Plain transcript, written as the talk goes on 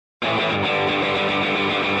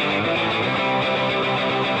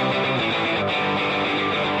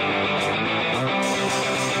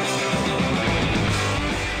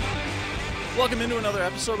Welcome into another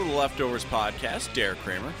episode of the Leftovers Podcast. Derek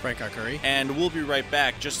Kramer. Frank Arcuri. And we'll be right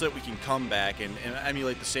back just so that we can come back and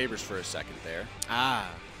emulate the Sabres for a second there.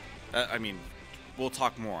 We'll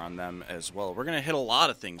talk more on them as well. We're going to hit a lot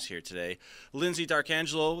of things here today. Lyndsey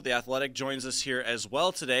D'Arcangelo, The Athletic, joins us here as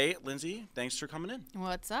well today. Lyndsey, thanks for coming in.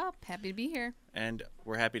 What's up? Happy to be here. And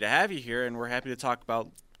we're happy to have you here, and we're happy to talk about,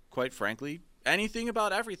 quite frankly, anything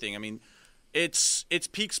about everything. I mean, it's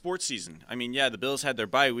peak sports season. I mean, yeah, the Bills had their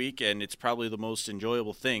bye week, and it's probably the most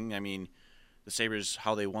enjoyable thing. I mean, the Sabres,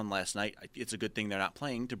 how they won last night, it's a good thing they're not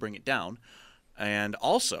playing to bring it down. And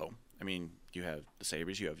also, I mean, you have the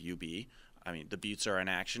Sabres, you have UB. I mean, the Buttes are in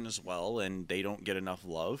action as well, and they don't get enough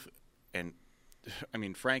love. And, I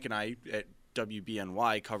mean, Frank and I at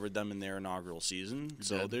WBNY covered them in their inaugural season,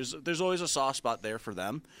 so there's always a soft spot there for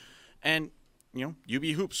them. And, you know, UB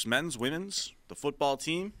Hoops, men's, women's, the football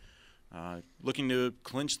team, looking to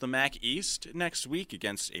clinch the MAC East next week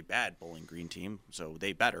against a bad Bowling Green team, so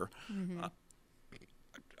they better.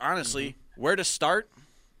 Honestly, where to start?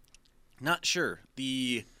 Not sure.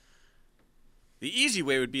 The easy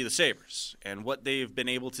way would be the Sabres and what they've been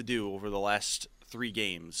able to do over the last 3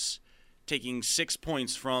 games, taking 6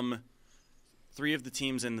 points from 3 of the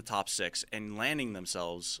teams in the top 6 and landing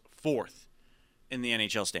themselves 4th in the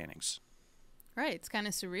NHL standings. Right. It's kind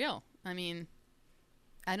of surreal. I mean,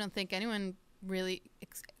 I don't think anyone really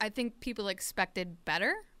I think people expected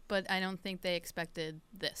better, but I don't think they expected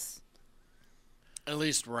this. At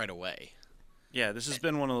least right away. Yeah, this has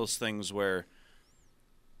been one of those things where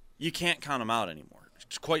you can't count them out anymore.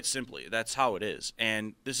 Quite simply, that's how it is.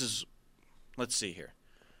 And this is, let's see here.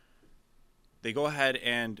 They go ahead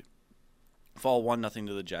and fall 1-0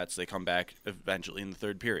 to the Jets. They come back eventually in the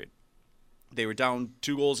third period. They were down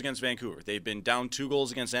 2 goals against Vancouver. They've been down 2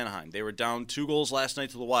 goals against Anaheim. They were down 2 goals last night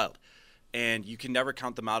to the Wild. And you can never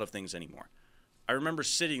count them out of things anymore. I remember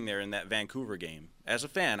sitting there in that Vancouver game. As a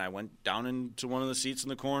fan, I went down into one of the seats in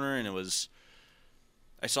the corner, and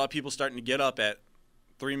I saw people starting to get up at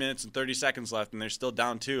 3 minutes and 30 seconds left, and they're still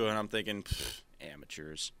down 2, and I'm thinking,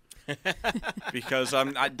 amateurs. Because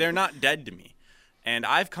they're not dead to me. And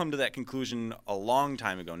I've come to that conclusion a long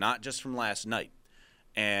time ago, not just from last night.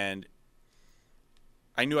 And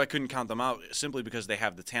I knew I couldn't count them out simply because they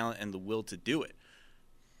have the talent and the will to do it.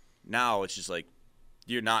 Now it's just like,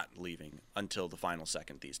 you're not leaving until the final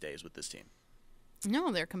second these days with this team.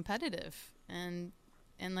 No, they're competitive. And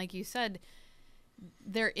like you said,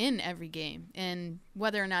 they're in every game, and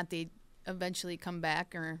whether or not they eventually come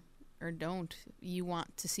back or don't, you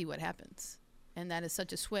want to see what happens, and that is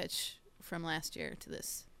such a switch from last year to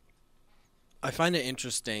this. I find it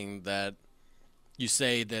interesting that you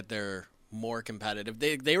say that they're more competitive.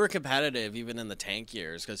 They were competitive even in the tank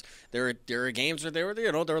years, because there were games where there were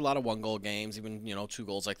a lot of 1-goal games, even 2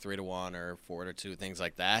 goals like 3-1 or 4-2, things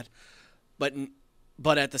like that.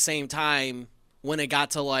 But at the same time, when it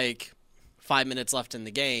got to like 5 minutes left in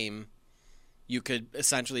the game, you could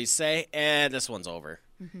essentially say, this one's over.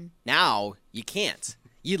 Mm-hmm. Now, you can't.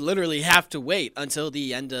 You literally have to wait until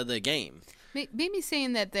the end of the game. Maybe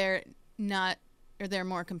saying that they're not, or they're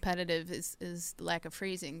more competitive is lack of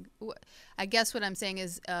phrasing. I guess what I'm saying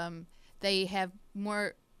is they're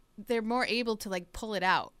more able to like pull it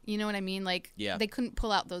out. You know what I mean? Like, yeah. They couldn't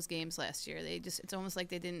pull out those games last year. It's almost like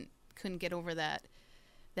they couldn't get over that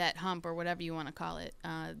hump, or whatever you want to call it.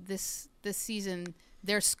 This season,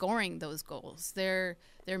 they're scoring those goals. They're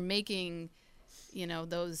making,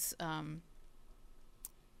 those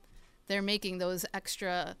they're making those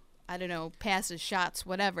extra, I don't know, passes, shots,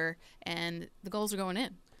 whatever, and the goals are going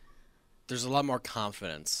in. There's a lot more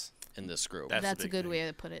confidence in this group. That's a good way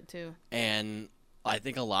to put it too. And I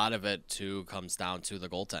think a lot of it too comes down to the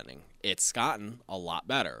goaltending. It's gotten a lot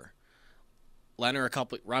better.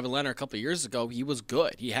 Robin Leonard a couple of years ago, he was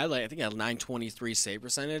good. He had a .923 save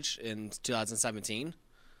percentage in 2017.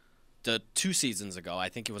 The 2 seasons ago, I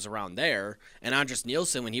think it was around there. And Andres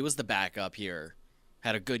Nielsen, when he was the backup here,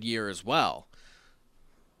 had a good year as well.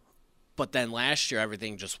 But then last year,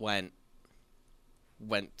 everything just went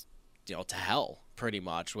to hell pretty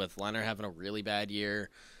much, with Leonard having a really bad year.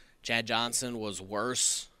 Chad Johnson was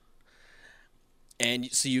worse.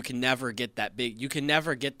 And so you can never get that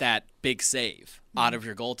big save out of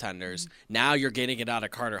your goaltenders. Mm-hmm. Now you're getting it out of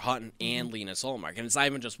Carter Hutton and Linus Ullmark. And it's not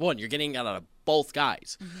even just one. You're getting it out of both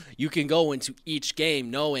guys. Mm-hmm. You can go into each game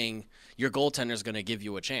knowing your goaltender is going to give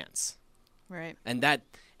you a chance. Right.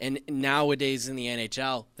 And nowadays in the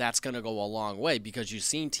NHL, that's going to go a long way, because you've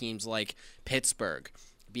seen teams like Pittsburgh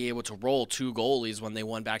be able to roll 2 goalies when they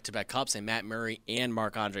won back-to-back cups, and Matt Murray and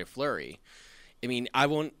Marc-Andre Fleury. I mean,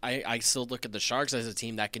 I still look at the Sharks as a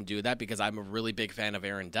team that can do that, because I'm a really big fan of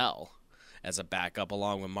Aaron Dell as a backup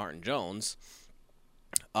along with Martin Jones.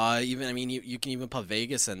 Even I mean, you can even put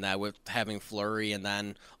Vegas in that with having Fleury and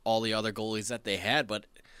then all the other goalies that they had, but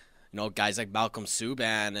guys like Malcolm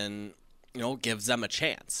Subban and gives them a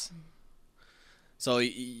chance. So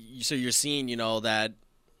you're seeing that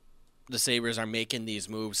the Sabres are making these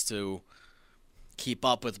moves to keep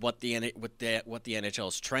up with what the NHL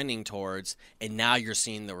is trending towards, and now you're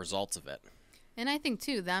seeing the results of it. And I think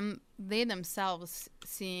too, they themselves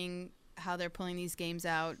seeing how they're pulling these games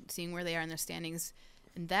out, seeing where they are in their standings,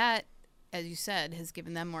 and that, as you said, has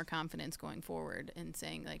given them more confidence going forward and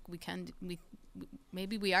saying like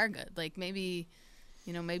maybe we are good, like maybe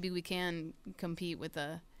we can compete with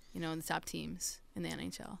the top teams in the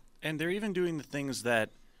NHL. And they're even doing the things that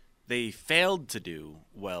they failed to do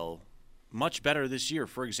well much better this year.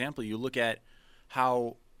 For example, you look at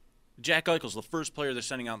how Jack Eichel's the first player they're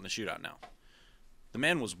sending out in the shootout now. The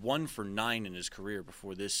man was 1 for 9 in his career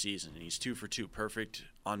before this season, and he's 2 for 2, perfect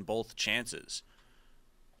on both chances.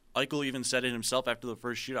 Eichel even said it himself after the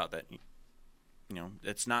first shootout that,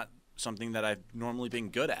 it's not something that I've normally been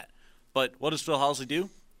good at. But what does Phil Housley do?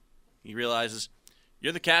 He realizes,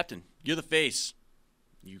 you're the captain, you're the face,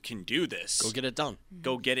 you can do this. Go get it done.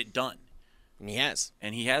 Go get it done. And he has.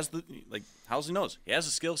 And he has Housley knows, he has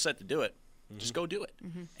the skill set to do it. Mm-hmm. Just go do it.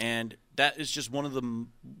 Mm-hmm. And that is just one of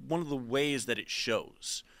the ways that it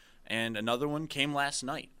shows. And another one came last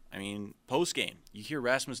night. I mean, post-game, you hear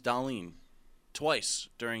Rasmus Dahlin twice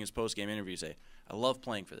during his post-game interview say, I love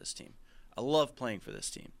playing for this team. I love playing for this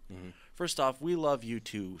team. Mm-hmm. First off, we love you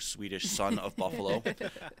too, Swedish son of Buffalo.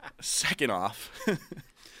 Second off,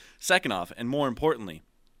 and more importantly,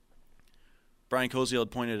 Brian Koziel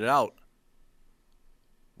had pointed it out,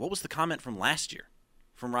 what was the comment from last year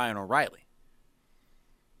from Ryan O'Reilly?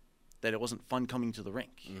 That it wasn't fun coming to the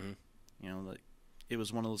rink. Mm-hmm. It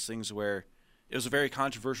was one of those things where it was a very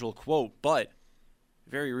controversial quote, but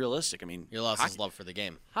very realistic. I mean, he lost his love for the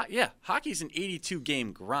game. Hockey's an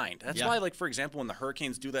 82-game grind. That's why, for example, when the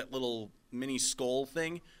Hurricanes do that little mini skull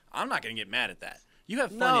thing, I'm not going to get mad at that. You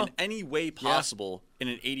have fun in any way possible in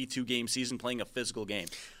an 82-game season playing a physical game.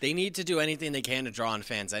 They need to do anything they can to draw on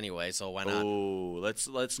fans anyway, so why not? Oh,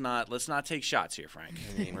 let's not take shots here, Frank.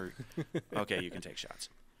 Okay, you can take shots.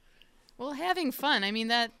 Well, having fun. I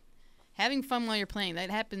mean, having fun while you're playing, that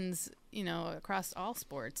happens, across all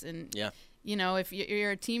sports. And if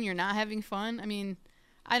you're a team, you're not having fun. I mean,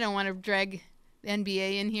 I don't want to drag the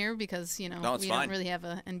NBA in here because, we don't really have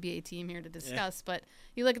an NBA team here to discuss. Yeah. But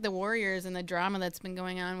you look at the Warriors and the drama that's been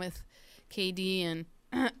going on with KD and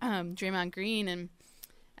Draymond Green,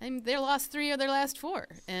 and they lost 3 of their last 4.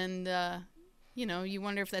 And, you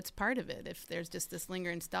wonder if that's part of it, if there's just this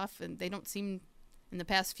lingering stuff. And they don't seem, in the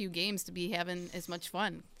past few games, to be having as much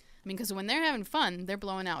fun. I mean, because when they're having fun, they're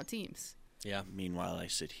blowing out teams. Yeah. Meanwhile, I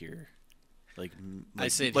sit here. Like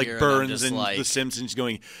Burns and The Simpsons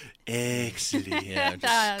going, excellent.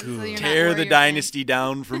 So tear the dynasty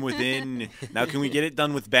down from within. Now can we get it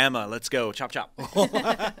done with Bama? Let's go. Chop, chop.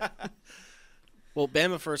 Well,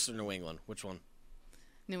 Bama first or New England? Which one?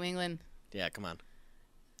 New England. Yeah, come on.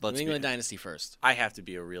 New England dynasty first. I have to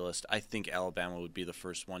be a realist. I think Alabama would be the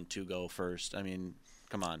first one to go first. I mean,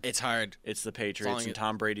 come on. It's hard. It's the Patriots, and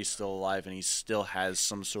Tom Brady's still alive, and he still has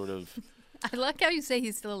some sort of... I like how you say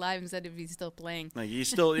he's still alive instead of he's still playing. Like he's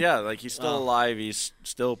still, he's still alive. He's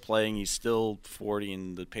still playing. He's still 40,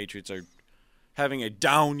 and the Patriots are having a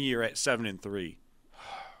down year at 7-3.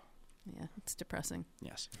 Yeah, it's depressing.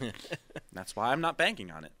 Yes, that's why I'm not banking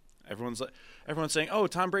on it. Everyone's saying, "Oh,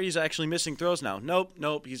 Tom Brady's actually missing throws now."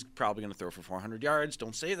 Nope. He's probably going to throw for 400 yards.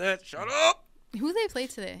 Don't say that. Shut up. Who they play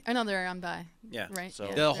today? Oh no, they're on bye. Yeah, right. So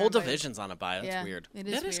the whole division's on a bye. That's weird. It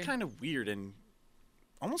is. That is kind of weird and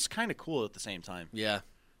almost kind of cool at the same time. Yeah.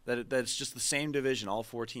 That it's just the same division, all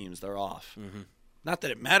 4 teams, they're off. Mm-hmm. Not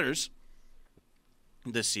that it matters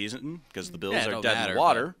this season because the Bills are dead in the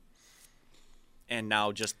water. And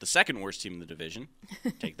now just the second worst team in the division.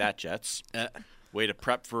 Take that, Jets. Way to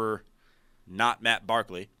prep for not Matt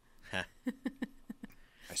Barkley.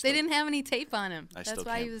 They didn't have any tape on him. That's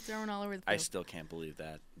why he was thrown all over the field. I still can't believe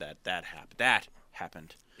that happened. That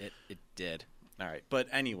happened. It did. All right. But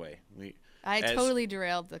anyway, I totally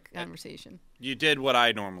derailed the conversation. You did what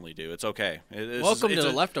I normally do. It's okay. Welcome to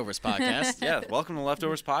the Leftovers podcast. Yeah, welcome to the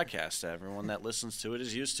Leftovers podcast. Everyone that listens to it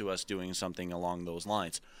is used to us doing something along those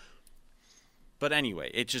lines. But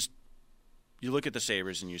anyway, you look at the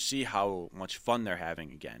Sabres and you see how much fun they're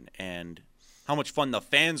having again and how much fun the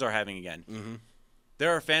fans are having again. Mm-hmm.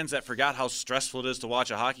 There are fans that forgot how stressful it is to watch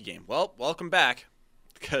a hockey game. Well, welcome back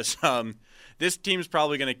because this team's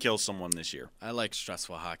probably going to kill someone this year. I like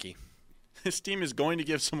stressful hockey. This team is going to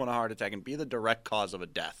give someone a heart attack and be the direct cause of a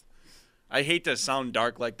death. I hate to sound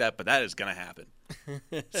dark like that, but that is going to happen.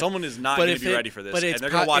 Someone is not But going if to be it- ready for this, but and it's they're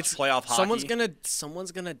going to pro- watch it's- playoff hockey.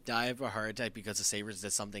 Someone's gonna die of a heart attack because the Sabres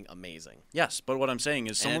did something amazing. Yes, but what I'm saying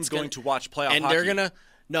is someone's it's gonna- going to watch playoff And hockey. they're gonna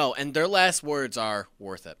and their last words are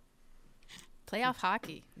worth it. Playoff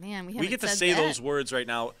hockey, man. We We get to said say that. those words right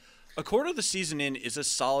now. A quarter of the season in is a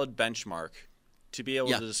solid benchmark to be able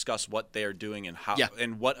Yeah. to discuss what they are doing and how Yeah.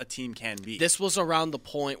 and what a team can be. This was around the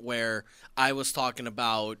point where I was talking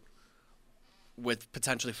about with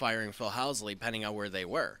potentially firing Phil Housley, depending on where they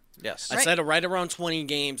were. yes. I said right around 20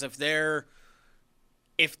 games. If they're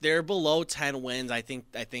below 10 wins, I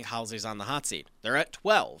think Housley's on the hot seat. They're at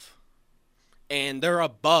 12, and they're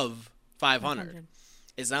above 500. 500.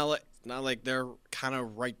 It's not like they're kind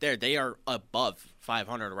of right there. They are above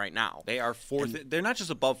 500 right now. They are fourth. They're not just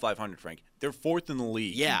above 500, Frank. They're fourth in the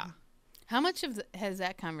league. Yeah. How much has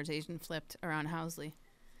that conversation flipped around Housley?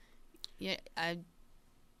 Yeah,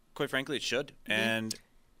 Quite frankly, it should. And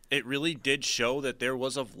it really did show that there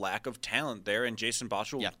was a lack of talent there, and Jason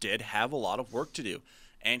Botterill did have a lot of work to do.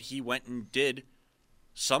 And he went and did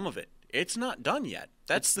some of it. It's not done yet.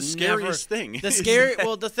 That's the scariest thing.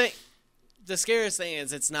 The scariest thing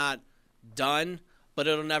is it's not done, but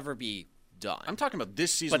it'll never be done. I'm talking about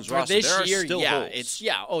this But season's for roster. this There are year, still holes.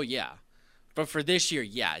 But for this year,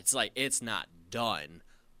 it's like it's not done,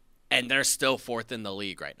 and they're still fourth in the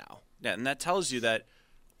league right now. Yeah, and that tells you that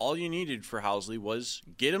all you needed for Housley was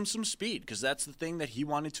get him some speed, because that's the thing that he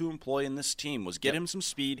wanted to employ in this team was get him some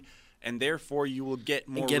speed, and therefore you will get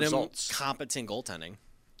more And get results. him competent goaltending.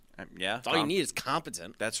 Yeah, That's all you need is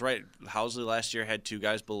competent. That's right. Housley last year had two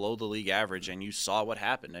guys below the league average, and you saw what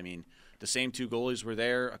happened. I mean, the same two goalies were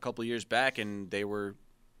there a couple of years back, and they were,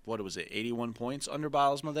 81 points under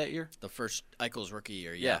Bilesma that year? The first Eichel's rookie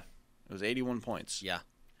year, Yeah. It was 81 points. Yeah.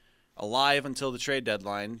 Alive until the trade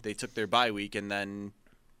deadline. They took their bye week and then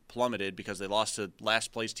plummeted because they lost to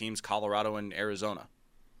last place teams Colorado and Arizona.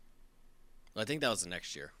 I think that was the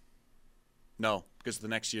next year. No, because the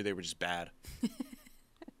next year they were just bad.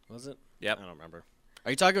 Was it? Yep. I don't remember.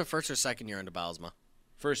 Are you talking about first or second year into Bilesma?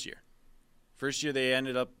 First year. First year they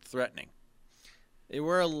ended up threatening. They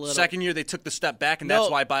were a little. Second year they took the step back, and that's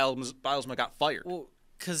why Bilesma got fired. Well,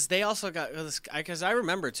 because they also got. Because I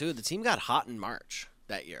remember, too, the team got hot in March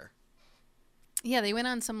that year. yeah, they went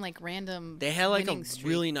on some like random. They had like a winning streak.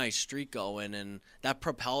 really nice streak going, and that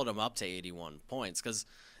propelled them up to 81 points because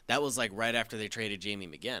that was like right after they traded Jamie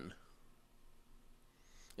McGinn.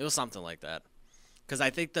 It was something like that. Because I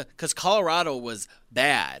think because Colorado was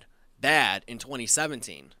bad in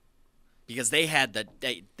 2017 because they had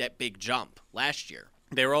that big jump last year.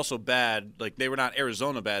 They were also bad. Like, they were not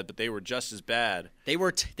Arizona bad, but they were just as bad. They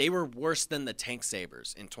were worse than the Tank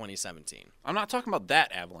Sabres in 2017. I'm not talking about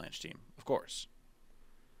that Avalanche team, of course.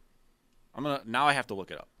 Now I have to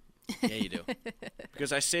look it up. Yeah, you do.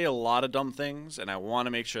 Because I say a lot of dumb things, and I want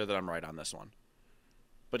to make sure that I'm right on this one.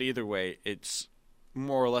 But either way, it's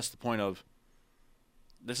more or less the point of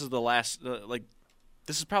this is the last,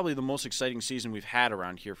 this is probably the most exciting season we've had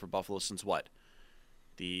around here for Buffalo since what?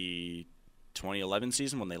 The 2011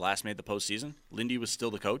 season when they last made the postseason? Lyndsey was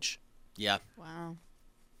still the coach? Yeah. Wow.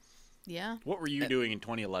 Yeah. What were you doing in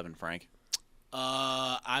 2011, Frank?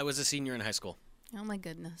 I was a senior in high school. Oh my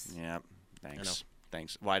goodness. Yeah, thanks. I know.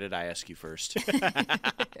 Thanks. Why did I ask you first?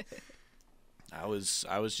 I was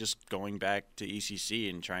just going back to ECC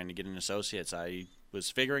and trying to get an associate's. I was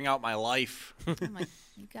figuring out my life. I'm like,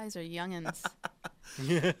 you guys are youngins.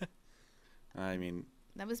 I mean,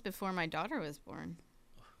 That was before my daughter was born.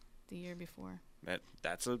 The year before.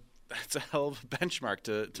 that's a hell of a benchmark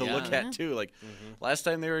to Yeah. look at too. Like last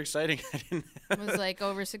time they were exciting, I didn't. It was like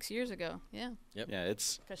over 6 years ago. Yeah. Yep. Yeah,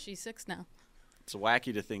 it's Because she's 6 now.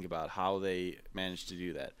 wacky to think about how they managed to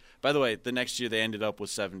do that. By the way, the next year they ended up with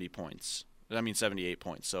 78 points.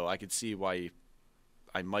 So I could see why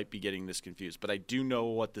I might be getting this confused. But I do know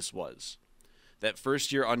what this was. That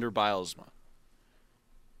first year under Bilesma,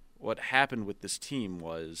 what happened with this team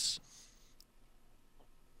was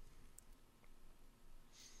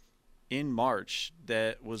in March,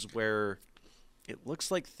 that was where it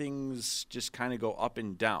looks like things just kind of go up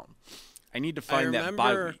and down. I need to find that bye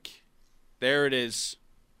remember- week. There it is.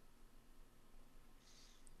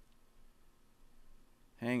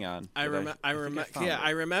 Hang on. I think found it.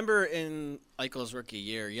 I remember in Eichel's rookie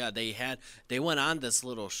year, they went on this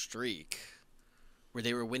little streak where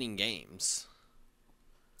they were winning games.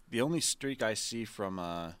 The only streak I see from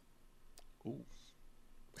ooh.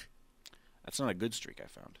 That's not a good streak I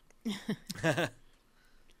found.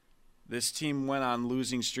 This team went on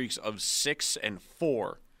losing streaks of 6 and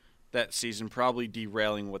 4 that season, probably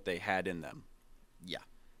derailing what they had in them. Yeah.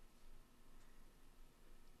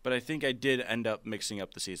 but I think I did end up mixing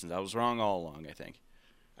up the seasons. I was wrong all along, I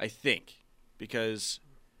think. Because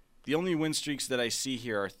the only win streaks that I see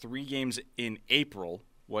here are 3 games in April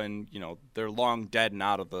when, they're long dead and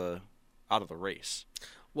out of the race.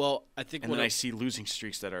 Well, I think and then I see losing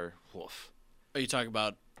streaks that are woof. Are you talking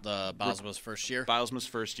about the Bylsma's first year? Bylsma's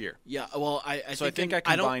first year. Yeah, well, I think I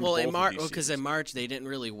combined both of these because in March they didn't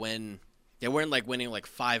really win. They weren't winning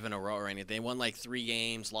 5 in a row or anything. They won 3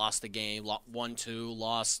 games, lost a game, won 2,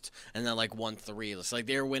 lost, and then won 3. It's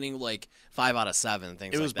they were winning 5 out of 7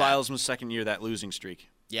 things. It was that. Bylsma's second year, that losing streak.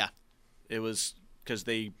 Yeah, it was because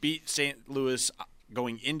they beat St. Louis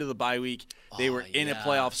going into the bye week. They were in a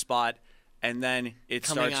playoff spot, and then it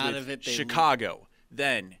Coming starts out with of it, Chicago,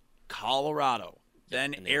 then Colorado,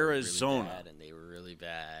 then and Arizona, they were really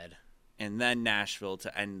bad, and then Nashville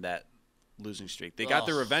to end that losing streak. They got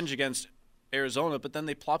their revenge against Arizona, but then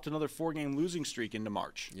they plopped another 4-game losing streak into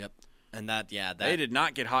March. Yep, and they did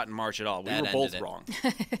not get hot in March at all. We were both wrong.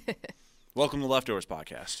 Welcome to Leftovers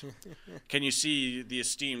Podcast. Can you see the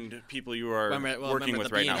esteemed people you are working with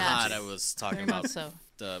right now? Hot, I was talking about so.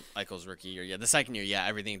 The Eichel's rookie year. Yeah, the second year,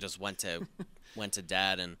 everything just went to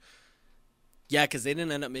dad, and because they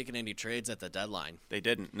didn't end up making any trades at the deadline. They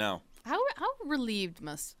didn't. No. How relieved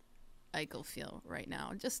must Eichel feel right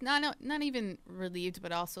now? Just not even relieved,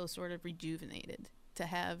 but also sort of rejuvenated to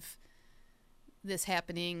have this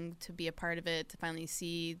happening, to be a part of it, to finally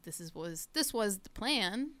see this was the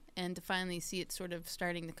plan, and to finally see it sort of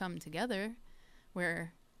starting to come together.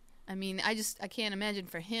 Where, I can't imagine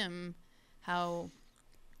for him how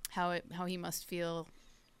he must feel.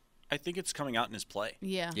 I think it's coming out in his play.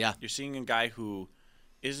 Yeah. You're seeing a guy who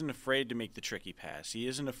isn't afraid to make the tricky pass. He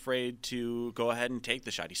isn't afraid to go ahead and take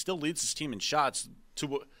the shot. He still leads his team in shots.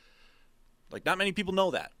 Not many people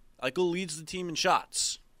know that. Eichel leads the team in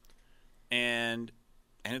shots. And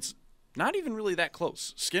it's not even really that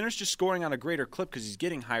close. Skinner's just scoring on a greater clip because he's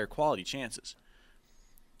getting higher quality chances.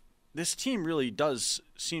 This team really does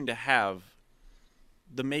seem to have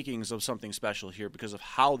the makings of something special here because of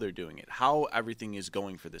how they're doing it, how everything is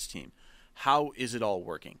going for this team. How is it all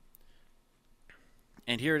working?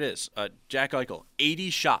 And here it is. Jack Eichel, 80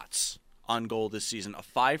 shots on goal this season, a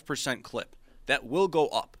 5% clip. That will go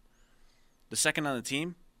up. The second on the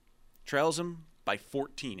team trails him by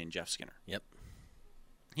 14 in Jeff Skinner. Yep.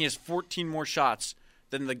 He has 14 more shots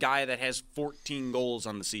than the guy that has 14 goals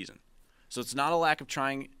on the season. So it's not a lack of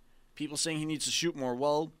trying. People saying he needs to shoot more.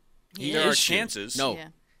 Well, there are chances. No.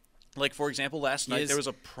 Yeah. For example, last night there was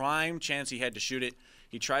a prime chance he had to shoot it.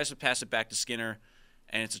 He tries to pass it back to Skinner,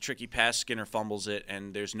 and it's a tricky pass. Skinner fumbles it,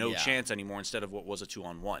 and there's no chance anymore instead of what was a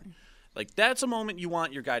 2-on-1. That's a moment you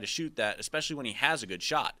want your guy to shoot that, especially when he has a good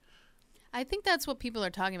shot. I think that's what people are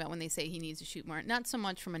talking about when they say he needs to shoot more. Not so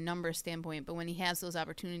much from a number standpoint, but when he has those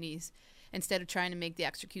opportunities, instead of trying to make the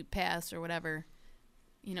extra cute pass or whatever,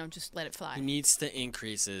 just let it fly. He needs to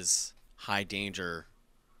increase his high danger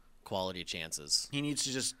quality chances. He needs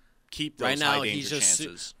to just keep those high danger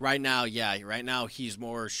chances. Right now he's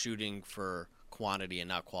more shooting for quantity and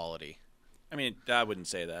not quality. I wouldn't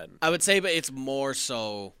say that. I would say, but it's more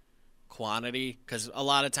so quantity because a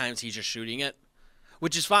lot of times he's just shooting it,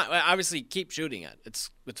 which is fine. Obviously, keep shooting it. It's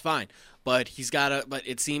fine. But But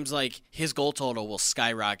it seems like his goal total will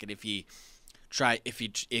skyrocket if he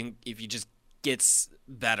just gets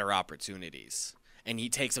better opportunities and he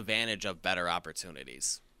takes advantage of better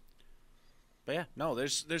opportunities. But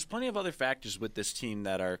there's plenty of other factors with this team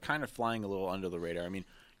that are kind of flying a little under the radar.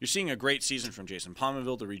 You're seeing a great season from Jason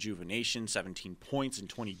Pominville, the rejuvenation, 17 points in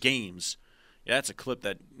 20 games. Yeah, that's a clip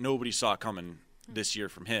that nobody saw coming this year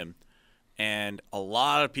from him. And a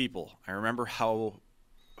lot of people, I remember how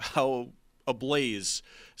ablaze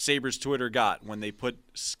Sabres Twitter got when they put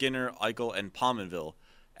Skinner, Eichel, and Pominville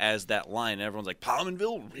as that line. And everyone's like,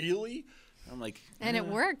 Pominville, really? I'm like, and it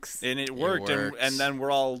works. And it worked. And then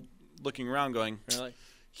we're all looking around going, really?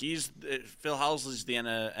 Phil Housley's the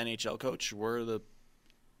NHL coach. We're the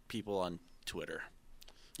people on Twitter.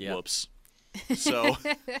 Yep. Whoops. So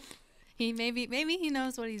he maybe he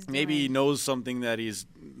knows what he's doing. Maybe he knows something that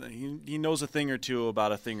he knows a thing or two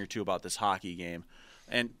about this hockey game.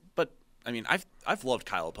 But I've loved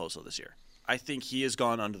Kyle Oposo this year. I think he has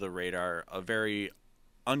gone under the radar, a very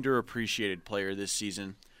underappreciated player this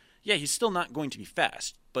season. Yeah, he's still not going to be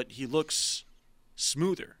fast, but he looks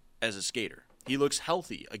smoother as a skater. He looks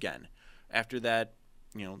healthy again after that,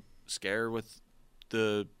 scare with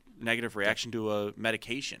the negative reaction to a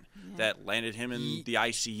medication that landed him in the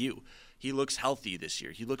ICU. He looks healthy this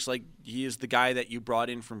year. He looks like he is the guy that you brought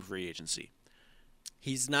in from free agency.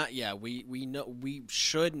 He's not. Yeah, we know. We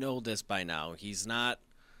should know this by now. He's not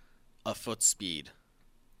a foot speed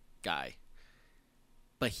guy.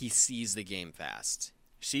 but he sees the game fast.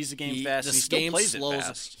 Sees the game fast, and he still plays it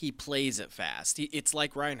fast. He plays it fast. It's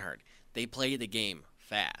like Reinhardt. They play the game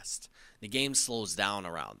fast. The game slows down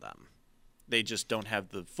around them. They just don't have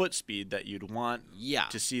the foot speed that you'd want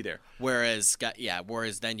to see there. Whereas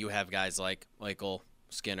then you have guys like Michael,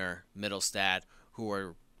 Skinner, Middlestat, who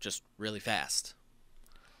are just really fast.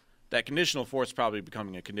 That conditional fourth's probably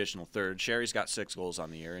becoming a conditional third. Sherry's got 6 goals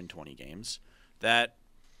on the year in 20 games. That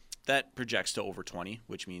projects to over 20,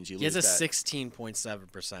 which means you lose that. He has a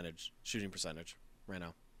 16.7% shooting percentage right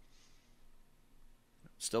now.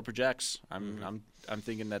 Still projects. I'm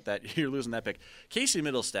thinking that you're losing that pick. Casey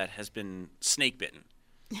Middlestat has been snake bitten.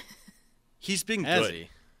 He's been good.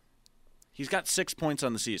 He's got 6 points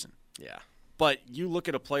on the season. Yeah. But you look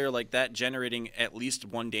at a player like that generating at least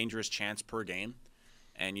one dangerous chance per game,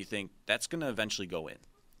 and you think that's going to eventually go in.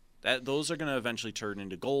 Those are going to eventually turn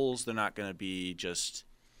into goals. They're not going to be just,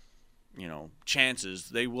 chances.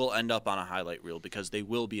 They will end up on a highlight reel because they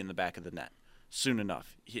will be in the back of the net soon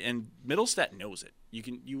enough. And Middlestat knows it.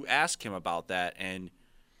 You ask him about that, and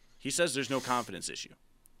he says there's no confidence issue.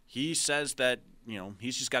 He says that,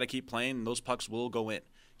 he's just got to keep playing, and those pucks will go in.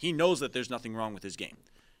 He knows that there's nothing wrong with his game.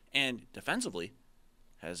 And defensively,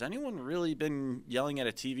 has anyone really been yelling at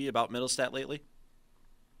a TV about Middlestat lately?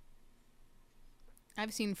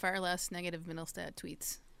 I've seen far less negative Middlestat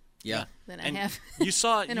tweets. Yeah. Than I have. You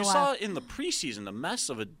saw in the preseason the mess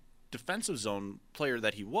of a defensive zone player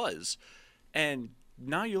that he was. And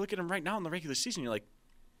now you look at him right now in the regular season, you're like,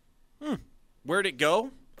 where'd it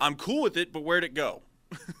go? I'm cool with it, but where'd it go?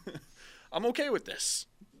 I'm okay with this.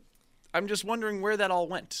 I'm just wondering where that all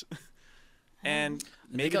went. And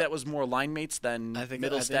maybe that was more line mates than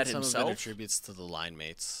Middlestat some himself. Of it attributes to the line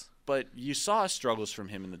mates. But you saw struggles from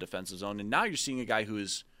him in the defensive zone, and now you're seeing a guy who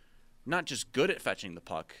is not just good at fetching the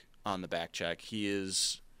puck on the back check, he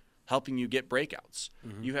is helping you get breakouts.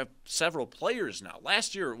 Mm-hmm. You have several players now.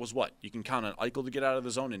 Last year it was what? You can count on Eichel to get out of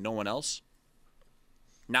the zone and no one else.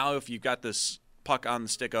 Now if you've got this puck on the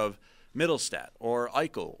stick of Middlestat or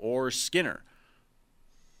Eichel or Skinner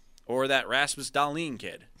or that Rasmus Dahlin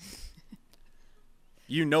kid,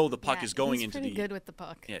 the puck is going into the... He's pretty good with the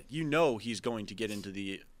puck. Yeah, he's going to get into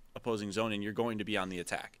the opposing zone, and you're going to be on the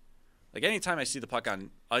attack. Like, anytime I see the puck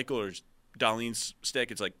on Eichel or Dahlin's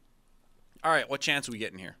stick, it's like, all right, what chance are we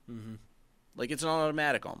getting here? Mm-hmm. Like, it's an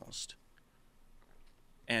automatic almost.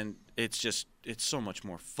 And it's so much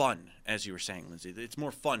more fun, as you were saying, Lyndsey. It's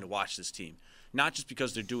more fun to watch this team, not just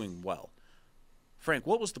because they're doing well. Frank,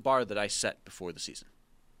 what was the bar that I set before the season?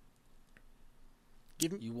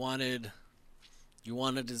 You wanted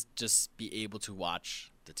to just be able to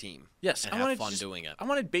watch the team. Yes, and have fun doing it. I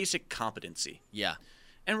wanted basic competency. Yeah.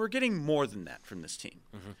 And we're getting more than that from this team.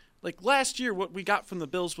 Mm-hmm. Like last year, what we got from the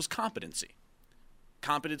Bills was competency.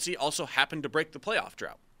 Competency also happened to break the playoff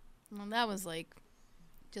drought. Well, that was like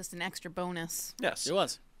just an extra bonus. Yes. It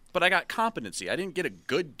was. But I got competency. I didn't get a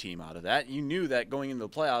good team out of that. You knew that going into the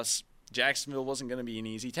playoffs, Jacksonville wasn't going to be an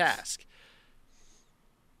easy task.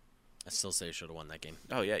 I still say you should have won that game.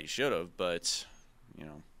 Oh, yeah, you should have, but...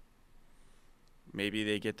 maybe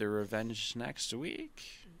they get their revenge next week.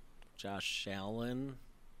 Josh Allen.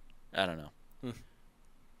 I don't know.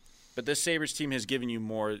 But this Sabres team has given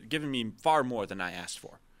me far more than I asked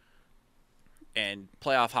for. And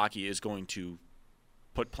playoff hockey is going to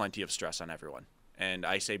put plenty of stress on everyone. And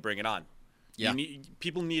I say bring it on. Yeah.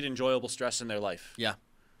 People need enjoyable stress in their life. Yeah.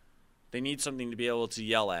 They need something to be able to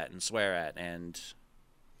yell at and swear at and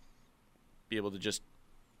be able to just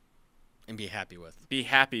and be happy with. Be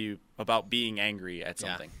happy about being angry at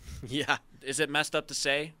something. Yeah. Is it messed up to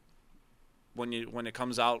say when it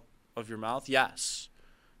comes out of your mouth? Yes.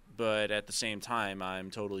 But at the same time,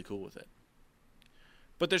 I'm totally cool with it.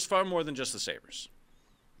 But there's far more than just the Sabres.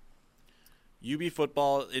 UB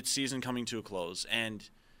football, its season coming to a close, and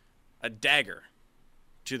a dagger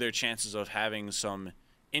to their chances of having some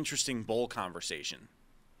interesting bowl conversation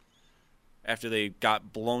after they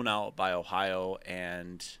got blown out by Ohio,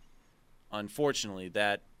 and unfortunately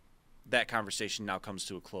that conversation now comes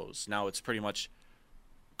to a close. Now it's pretty much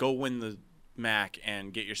go win the MAC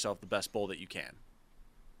and get yourself the best bowl that you can.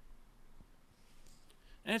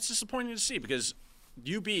 And it's disappointing to see because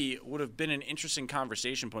UB would have been an interesting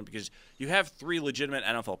conversation point because you have 3 legitimate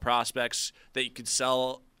NFL prospects that you could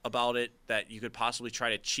sell about it, that you could possibly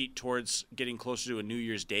try to cheat towards getting closer to a New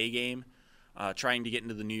Year's Day game, trying to get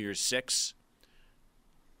into the New Year's 6.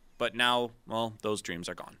 But now, well, those dreams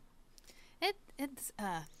are gone.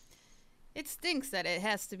 It stinks that it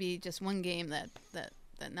has to be just one game that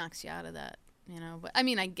knocks you out of that, But I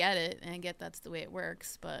mean, I get it, and I get that's the way it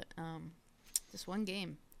works. But just one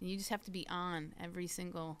game, you just have to be on every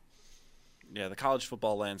single Yeah, the college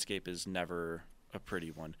football landscape is never a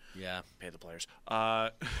pretty one. Yeah. Pay the players.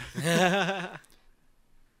 But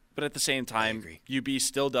at the same time, agree. UB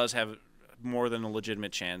still does have more than a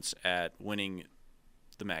legitimate chance at winning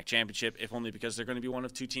the MAC championship, if only because they're going to be one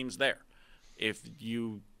of two teams there. If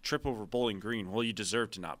you trip over Bowling Green, well, you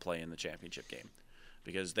deserve to not play in the championship game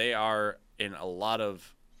because they are, in a lot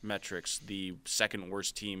of metrics, the second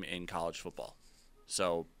worst team in college football.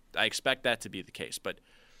 So I expect that to be the case. But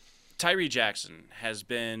Tyree Jackson has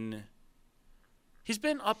been – he's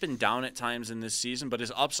been up and down at times in this season, but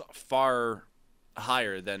his ups far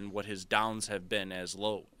higher than what his downs have been as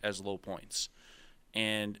low points.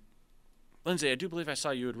 And Lyndsey, I do believe I saw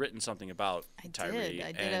you had written something about Tyree.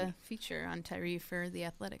 I did a feature on Tyree for The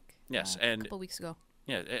Athletic. Yes, a and couple weeks ago.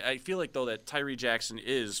 Yeah, I feel like though that Tyree Jackson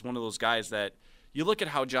is one of those guys that you look at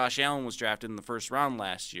how Josh Allen was drafted in the first round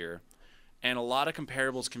last year, and a lot of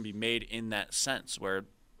comparables can be made in that sense where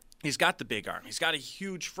he's got the big arm, he's got a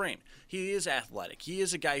huge frame, he is athletic, he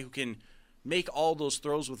is a guy who can make all those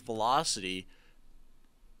throws with velocity.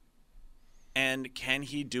 And can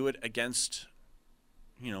he do it against,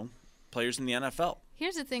 players in the NFL?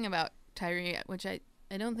 Here's the thing about Tyree, which I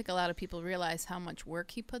don't think a lot of people realize how much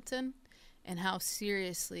work he puts in and how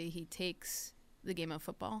seriously he takes the game of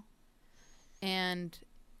football. And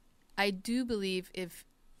I do believe if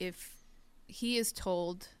he is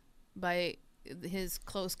told by his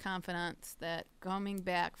close confidants that coming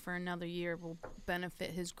back for another year will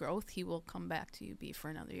benefit his growth, he will come back to UB for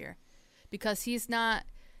another year. Because he's not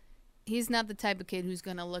the type of kid who's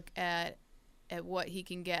going to look at what he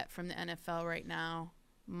can get from the NFL right now,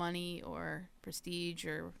 money or prestige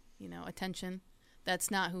or, attention. That's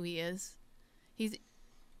not who he is.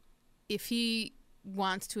 If he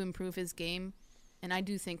wants to improve his game, and I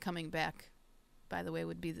do think coming back, by the way,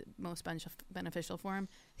 would be the most beneficial for him,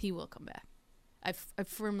 he will come back. I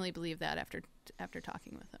firmly believe that after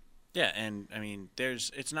talking with him. Yeah, and I mean,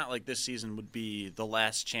 it's not like this season would be the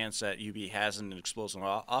last chance that UB has in an explosive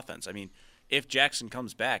offense. I mean, if Jackson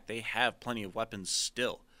comes back, they have plenty of weapons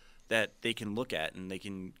still that they can look at and they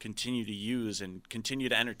can continue to use and continue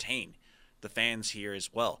to entertain the fans here as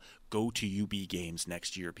well. Go to UB games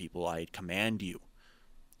next year, people. I command you.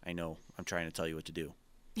 I know I'm trying to tell you what to do.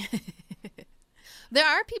 There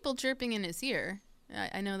are people chirping in his ear.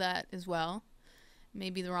 I know that as well.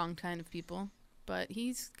 Maybe the wrong kind of people. But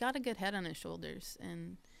he's got a good head on his shoulders,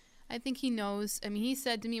 and I think he knows. I mean, he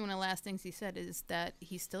said to me, one of the last things he said is that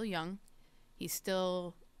he's still young. He's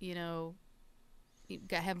still,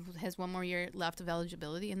 has one more year left of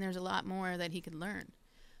eligibility, and there's a lot more that he could learn.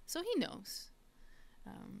 So he knows.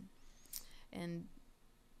 And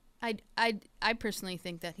I personally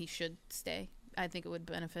think that he should stay. I think it would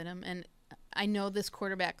benefit him. And I know this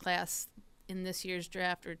quarterback class in this year's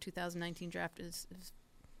draft or 2019 draft is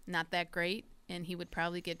not that great. And he would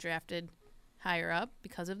probably get drafted higher up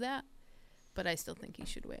because of that. But I still think he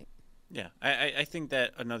should wait. Yeah, I think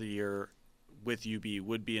that another year with UB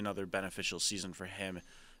would be another beneficial season for him.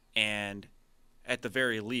 And at the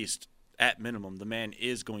very least, at minimum, the man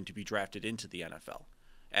is going to be drafted into the NFL.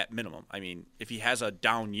 At minimum. I mean, if he has a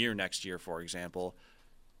down year next year, for example,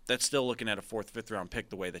 that's still looking at a 4th, 5th round pick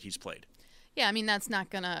the way that he's played. Yeah, I mean, that's not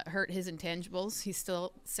going to hurt his intangibles. He's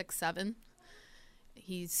still 6'7".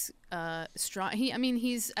 He's strong.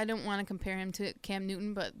 I don't want to compare him to Cam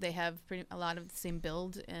Newton, but they have a lot of the same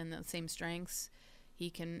build and the same strengths. He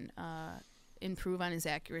can improve on his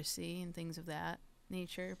accuracy and things of that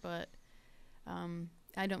nature, but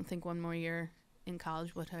I don't think one more year in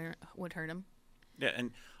college would hurt him. Yeah,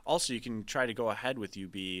 and also you can try to go ahead with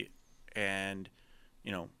UB and,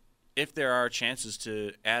 if there are chances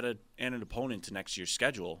to add an opponent to next year's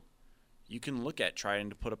schedule, you can look at trying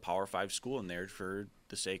to put a Power 5 school in there for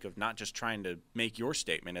the sake of not just trying to make your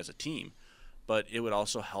statement as a team, but it would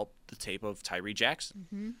also help the tape of Tyree Jackson.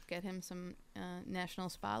 Mm-hmm. Get him some national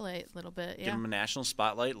spotlight a little bit. Yeah. Give him a national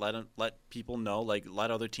spotlight. Let people know, let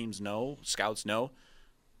other teams know, scouts know.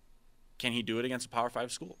 Can he do it against a Power 5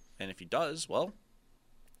 school? And if he does, well,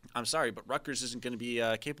 I'm sorry, but Rutgers isn't going to be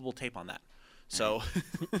capable tape on that. So,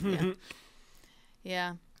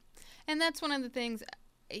 yeah, and that's one of the things.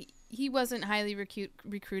 He wasn't highly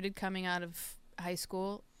recruited coming out of high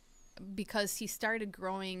school because he started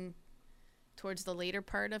growing towards the later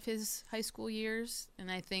part of his high school years, and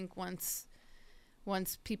I think once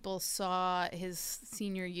people saw his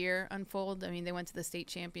senior year unfold, I mean, they went to the state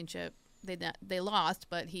championship. They lost,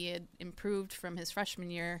 but he had improved from his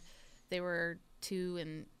freshman year. They were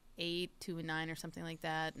 2-8, 2-9, or something like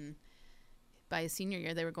that, and by his senior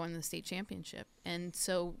year, they were going to the state championship. And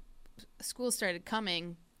so schools started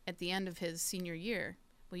coming at the end of his senior year.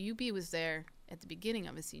 Well, UB was there at the beginning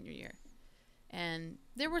of his senior year. And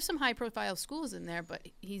there were some high-profile schools in there, but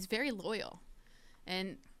he's very loyal.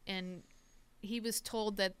 And he was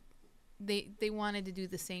told that they wanted to do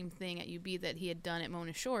the same thing at UB that he had done at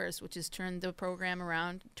Mona Shores, which is turn the program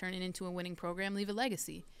around, turn it into a winning program, leave a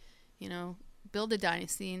legacy, build a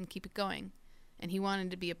dynasty and keep it going. And he wanted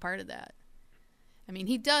to be a part of that. I mean,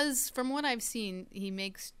 he does, from what I've seen, he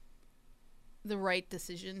makes the right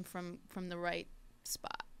decision from the right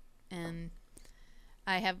spot. And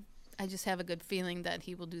I just have a good feeling that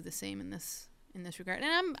he will do the same in this regard.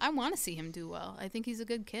 And I want to see him do well. I think he's a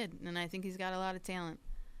good kid, and I think he's got a lot of talent.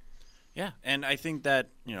 Yeah, and I think that,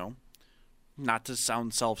 not to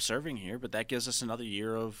sound self-serving here, but that gives us another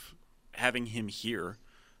year of having him here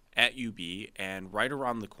at UB and right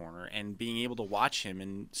around the corner and being able to watch him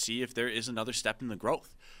and see if there is another step in the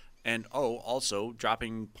growth. And, also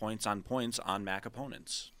dropping points on MAC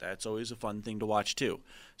opponents. That's always a fun thing to watch, too.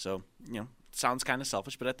 So, it sounds kind of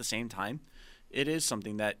selfish, but at the same time, it is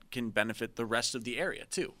something that can benefit the rest of the area,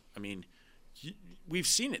 too. I mean, we've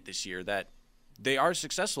seen it this year that they are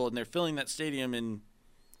successful and they're filling that stadium in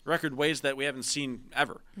record ways that we haven't seen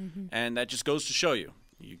ever. Mm-hmm. And that just goes to show you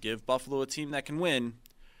give Buffalo a team that can win,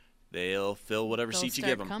 they'll fill whatever seats you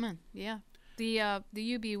give them. Coming. Yeah. The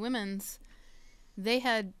UB women's, they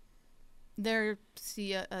had their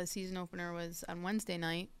season opener was on Wednesday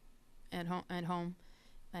night at home.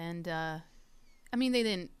 And, they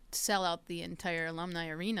didn't sell out the entire alumni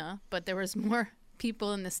arena, but there was more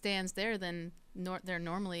people in the stands there than there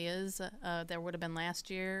normally is. There would have been last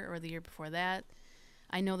year or the year before that.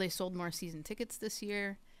 I know they sold more season tickets this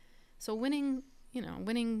year. So winning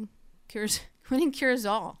cures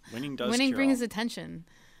all. Winning brings attention.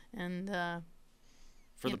 And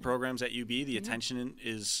for the programs at UB, the attention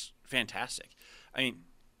is fantastic. I mean,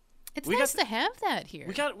 it's nice to have that here.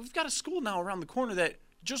 We've got a school now around the corner that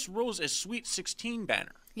just rose a Sweet 16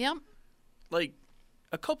 banner. Yep. Like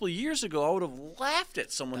a couple of years ago, I would have laughed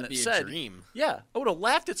at someone That'd that be said, a dream. "Yeah, I would have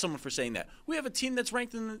laughed at someone for saying that." We have a team that's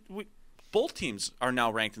ranked both teams are now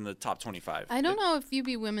ranked in the top 25. I don't know if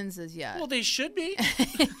UB women's is yet. Well, they should be.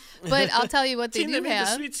 But I'll tell you what they team do that made have.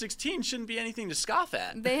 The Sweet 16 shouldn't be anything to scoff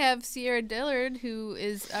at. They have Sierra Dillard, who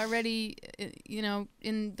is already,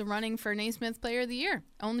 in the running for Naismith Player of the Year.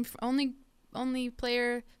 Only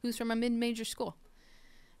player who's from a mid-major school.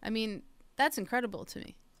 I mean, that's incredible to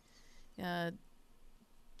me.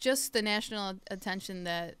 Just the national attention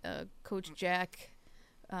that Coach Jack,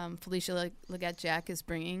 Felicia Leggett-Jack, is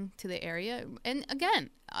bringing to the area. And again,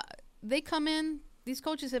 these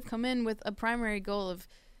coaches have come in with a primary goal of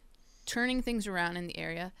turning things around in the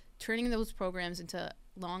area, turning those programs into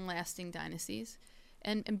long-lasting dynasties,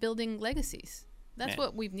 and building legacies. That's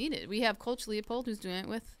what we've needed. We have Coach Leopold, who's doing it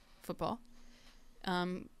with football.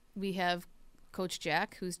 We have Coach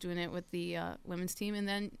Jack, who's doing it with the women's team. And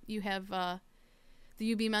then you have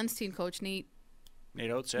the UB men's team coach, Nate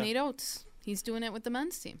Oates, yeah. Nate Oates. He's doing it with the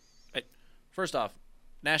men's team. Hey, first off,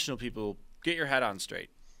 national people, get your head on straight.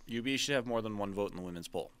 UB should have more than one vote in the women's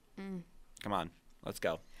poll. Come on. Let's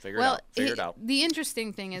go. Figure it out. The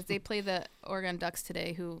interesting thing is they play the Oregon Ducks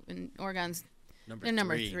today, who in Oregon's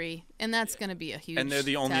number three, and that's going to be a huge And they're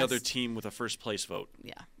the only test. other team with a first place vote.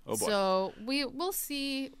 Yeah. Oh boy. So we'll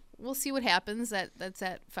see. We'll see what happens. That's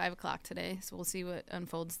at 5:00 today. So we'll see what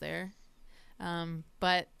unfolds there.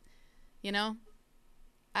 But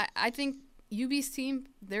I think UB's team,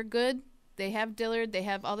 they're good. They have Dillard. They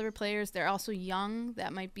have other players. They're also young.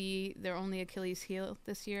 That might be their only Achilles heel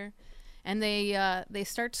this year. And they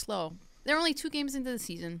start slow. They're only 2 games into the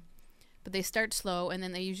season, but they start slow, and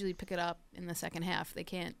then they usually pick it up in the second half. They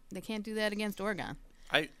can't do that against Oregon.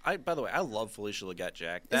 I by the way, I love Felicia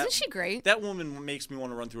Leggett-Jack. Isn't she great? That woman makes me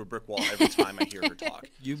want to run through a brick wall every time I hear her talk.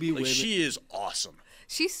 She is awesome.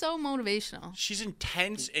 She's so motivational. She's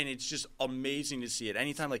intense, and it's just amazing to see it.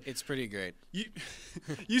 Anytime, it's pretty great.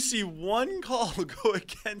 You see one call go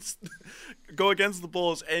against the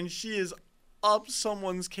Bulls, and she is up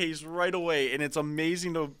someone's case right away, and it's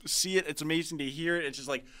amazing to see it. It's amazing to hear it. It's just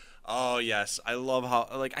like, oh yes, I love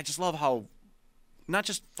how not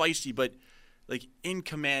just feisty, but in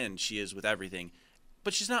command she is with everything.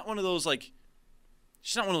 But she's not one of those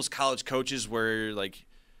college coaches where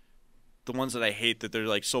the ones that I hate, that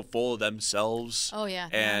they're so full of themselves. Oh yeah,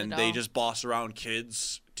 and they just boss around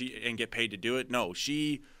kids and get paid to do it. No,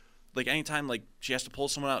 she anytime she has to pull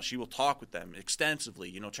someone out, she will talk with them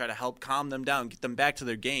extensively. Try to help calm them down, get them back to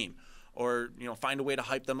their game, or find a way to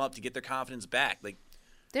hype them up to get their confidence back.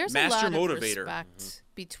 There's master a lot motivator. of respect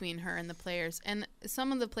between her and the players. And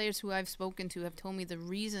some of the players who I've spoken to have told me the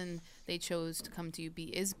reason they chose to come to UB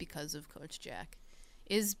is because of Coach Jack,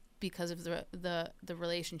 is because of the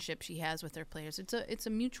relationship she has with their players. It's a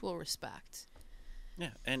mutual respect. Yeah,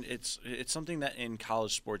 and it's something that in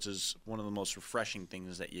college sports is one of the most refreshing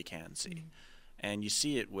things that you can see. And you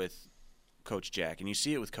see it with Coach Jack, and you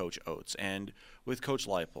see it with Coach Oates, and with Coach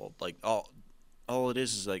Leipold. Like, all it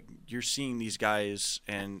is like you're seeing these guys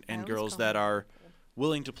and girls that are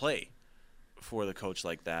willing to play for the coach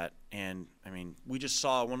like that. And, I mean, we just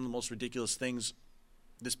saw one of the most ridiculous things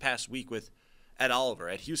this past week with Ed Oliver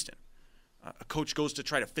at Houston. A coach goes to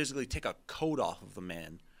try to physically take a coat off of the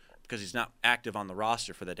man because he's not active on the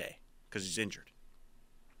roster for the day because he's injured.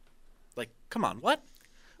 Like, come on, what?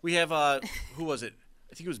 We have, who was it?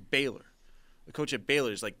 I think it was Baylor. The coach at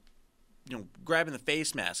Baylor is, like, grabbing the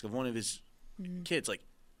face mask of one of his kids. Like,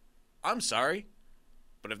 I'm sorry,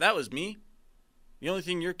 but if that was me, the only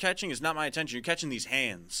thing you're catching is not my attention. You're catching these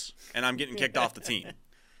hands, and I'm getting kicked off the team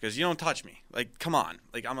because you don't touch me. Like, come on.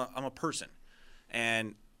 Like, I'm a person.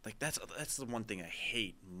 And, like, that's the one thing I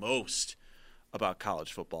hate most about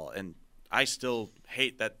college football. And I still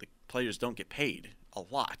hate that the players don't get paid a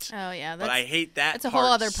lot. Oh, yeah. But I hate that that's a part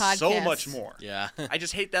whole other podcast. so much more. Yeah. I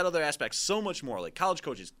just hate that other aspect so much more. Like, college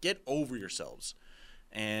coaches, get over yourselves.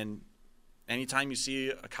 And anytime you see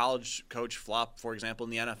a college coach flop, for example,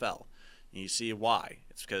 in the NFL, and you see why.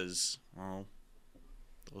 It's because, well,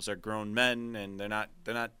 those are grown men, and they're not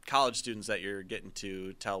college students that you're getting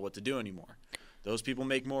to tell what to do anymore. Those people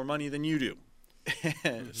make more money than you do.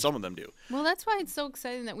 Some of them do. Well, that's why it's so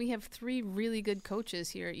exciting that we have 3 really good coaches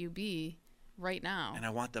here at UB right now. And I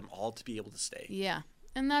want them all to be able to stay. Yeah,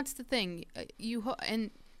 and that's the thing. And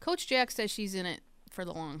Coach Jack says she's in it for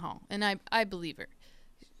the long haul, and I believe her.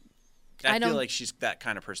 I feel like she's that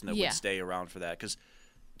kind of person that Yeah. would stay around for that because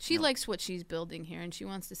she likes what she's building here, and she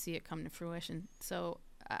wants to see it come to fruition. So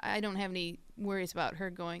I don't have any worries about her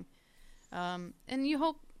going. And you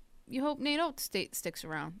hope Nate Oates sticks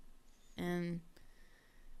around, and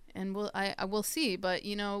we'll see. But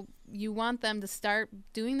you want them to start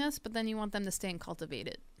doing this, but then you want them to stay and cultivate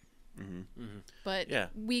it. But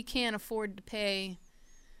we can't afford to pay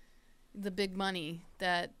the big money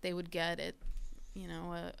that they would get at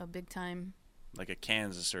a big time. like a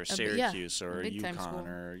Kansas or a Syracuse or a UConn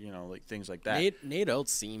or like things like that. Nate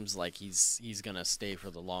Oates seems like he's gonna stay for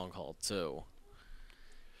the long haul too.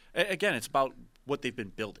 Again, it's about what they've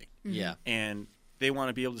been building. Yeah, and they want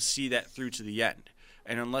to be able to see that through to the end.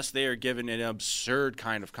 And unless they are given an absurd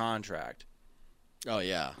kind of contract, oh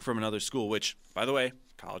yeah, from another school, which by the way,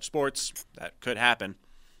 college sports, that could happen.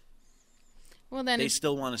 Well, then they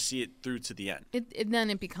still want to see it through to the end. Then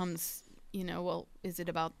it becomes, well, is it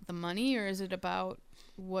about the money or is it about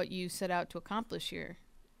what you set out to accomplish here?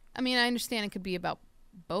 I mean, I understand it could be about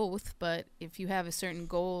both, but if you have a certain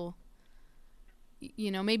goal,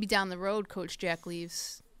 maybe down the road, Coach Jack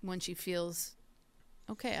leaves when she feels,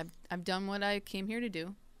 okay, I've done what I came here to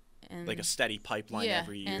do. And like a steady pipeline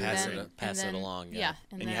every year. Pass it along. Yeah.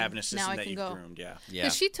 And you have an assistant that you've groomed. Yeah.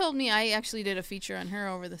 Because she told me, I actually did a feature on her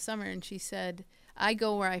over the summer, and she said, I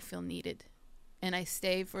go where I feel needed, and I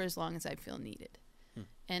stay for as long as I feel needed.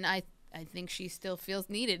 And I think she still feels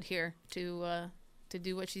needed here to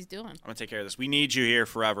do what she's doing. I'm going to take care of this. We need you here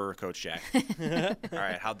forever, Coach Jack. All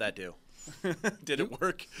right, how'd that do? Did it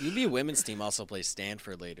work? UB women's team also plays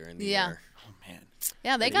Stanford later in the year. Oh, man.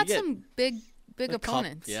 Yeah, they got some big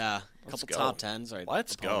opponents. A couple top tens. Right?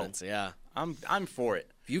 Let's opponents. go. Yeah, I'm for it.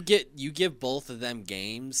 If you give both of them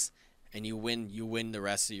games and you win the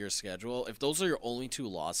rest of your schedule. If those are your only two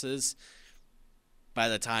losses, by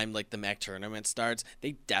the time like the MAC tournament starts,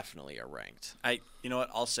 they definitely are ranked. You know what?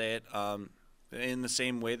 I'll say it in the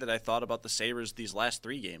same way that I thought about the Sabres these last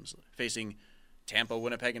 3 games facing Tampa,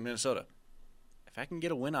 Winnipeg, and Minnesota. If I can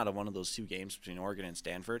get a win out of one of those 2 games between Oregon and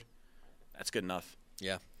Stanford, that's good enough.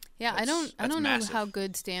 Yeah. Yeah, I don't massive. know how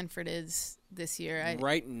good Stanford is this year.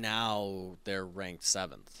 Right now, they're ranked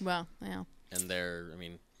 7th. Well, yeah.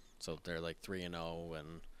 And so they're like 3-0,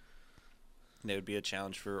 and they would be a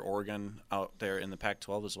challenge for Oregon out there in the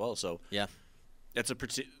Pac-12 as well. So yeah, that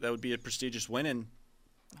would be a prestigious win, and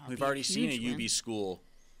we've already seen a UB school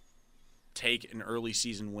take an early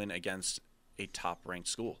season win against a top-ranked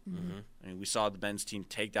school. Mm-hmm. I mean, we saw the men's team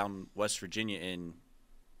take down West Virginia in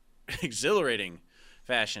exhilarating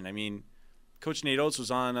fashion. I mean, Coach Nate Oates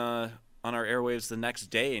was on our airwaves the next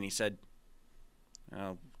day, and he said,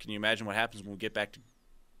 "Can you imagine what happens when we get back to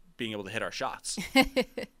being able to hit our shots?"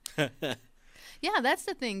 Yeah, that's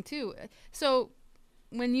the thing too. So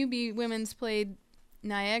when UB women's played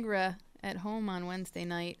Niagara at home on Wednesday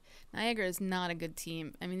night, Niagara is not a good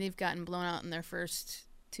team. I mean, they've gotten blown out in their first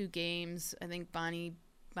 2 games. I think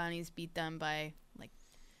Bonnie's beat them by like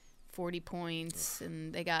 40 points,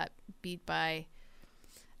 and they got beat by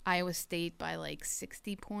Iowa State by like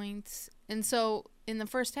 60 points. And so in the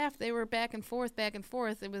first half, they were back and forth.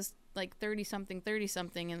 It was like 30-something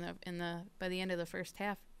by the end of the first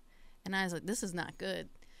half. And I was like, this is not good.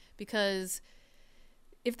 Because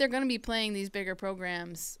if they're going to be playing these bigger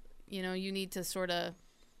programs, you know, you need to sort of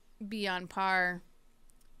be on par.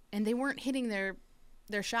 And they weren't hitting their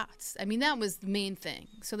shots. I mean, that was the main thing.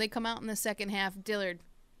 So they come out in the second half. Dillard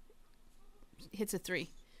hits a 3.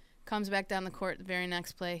 Comes back down the court the very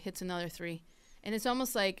next play, hits another 3. And it's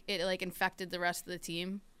almost like it like infected the rest of the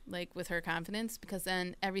team, like with her confidence, because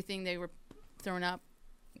then everything they were throwing up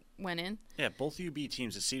went in. Yeah, both UB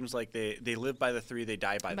teams, it seems like they live by the 3, they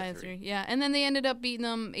die by the 3. Yeah, and then they ended up beating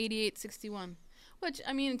them 88-61, which,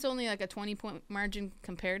 I mean, it's only like a 20-point margin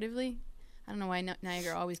comparatively. I don't know why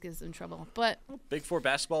Niagara always gives them trouble, but Big Four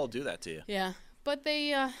basketball will do that to you. Yeah, but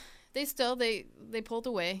they still pulled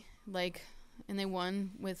away, like, and they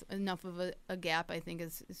won with enough of a gap, I think,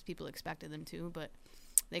 as people expected them to. But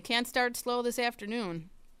they can't start slow this afternoon.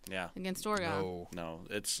 Yeah, against Oregon. No,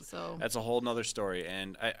 that's a whole nother story,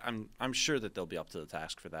 and I'm sure that they'll be up to the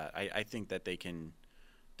task for that. I think that they can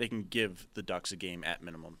give the Ducks a game at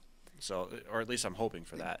minimum. So, or at least I'm hoping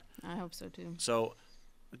for that. I hope so too. So,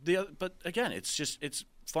 but again, it's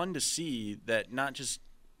fun to see that not just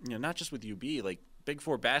with UB, like Big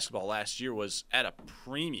Four basketball last year was at a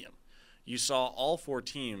premium. You saw all 4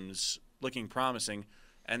 teams looking promising,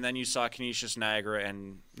 and then you saw Canisius, Niagara,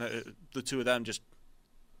 and the 2 of them just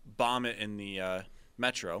bomb it in the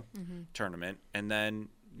Metro tournament. And then,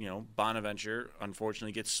 you know, Bonaventure,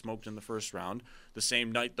 unfortunately, gets smoked in the first round. The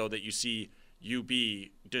same night, though, that you see UB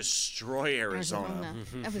destroy Arizona.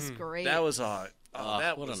 That was great. That was that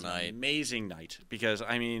what was a night. An amazing night, because,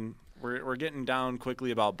 I mean, we're getting down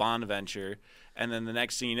quickly about Bonaventure, and then the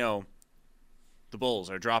next thing you know, the Bulls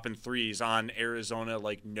are dropping 3s on Arizona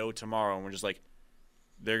like no tomorrow, and we're just like,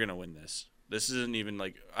 they're going to win this. This isn't even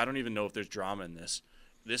like, I don't even know if there's drama in this.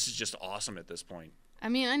 This is just awesome at this point. I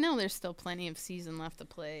mean, I know there's still plenty of season left to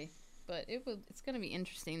play, but it's going to be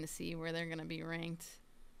interesting to see where they're going to be ranked.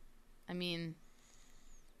 I mean,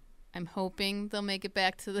 I'm hoping they'll make it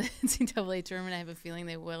back to the NCAA tournament. I have a feeling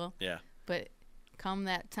they will. Yeah. But come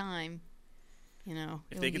that time, you know,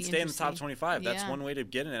 if they could stay in the top 25, that's one way to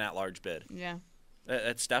get an at-large bid. Yeah.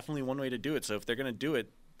 That's definitely one way to do it. So if they're going to do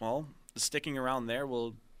it, well, sticking around there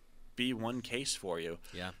will be one case for you.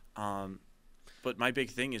 Yeah. But my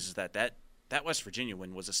big thing is that West Virginia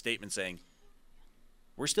win was a statement saying,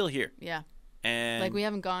 we're still here. Yeah. And like, we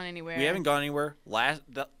haven't gone anywhere. We haven't gone anywhere.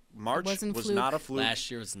 March was not a fluke.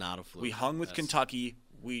 Last year was not a fluke. We hung with Kentucky.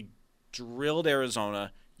 We drilled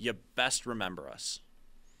Arizona. You best remember us.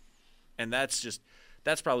 And that's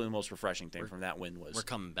probably the most refreshing thing from that win was we're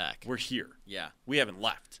coming back. We're here. Yeah. We haven't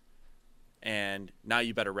left. And now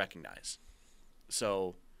you better recognize.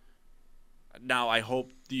 So now I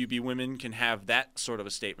hope the UB women can have that sort of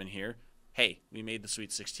a statement here. Hey, we made the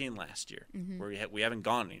Sweet 16 last year. Mm-hmm. We haven't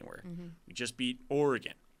gone anywhere. Mm-hmm. We just beat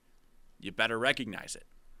Oregon. You better recognize it.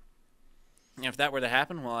 And if that were to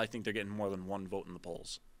happen, well, I think they're getting more than one vote in the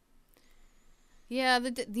polls. Yeah,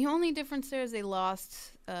 the only difference there is they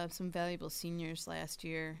lost some valuable seniors last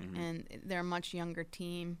year, and they're a much younger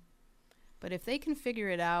team. But if they can figure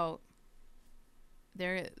it out,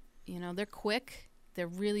 they're quick. They're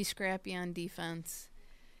really scrappy on defense,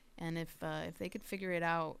 and if they could figure it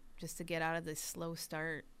out just to get out of this slow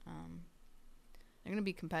start, they're going to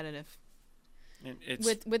be competitive. And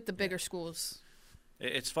with the bigger schools.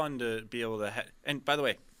 It's fun to be able to and by the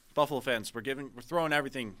way, Buffalo fans, we're throwing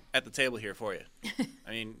everything at the table here for you. I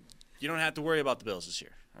mean, you don't have to worry about the Bills this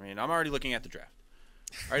year. I mean, I'm already looking at the draft.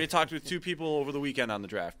 I already talked with 2 people over the weekend on the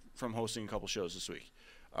draft from hosting a couple shows this week.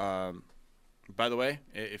 By the way,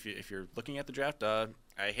 if you're looking at the draft, I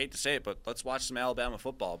hate to say it, but let's watch some Alabama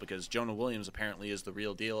football, because Jonah Williams apparently is the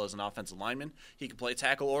real deal as an offensive lineman. He can play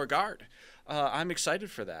tackle or guard. I'm excited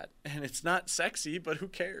for that, and it's not sexy, but who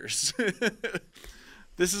cares?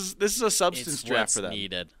 This is a substance draft for them.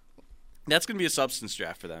 Needed. That's going to be a substance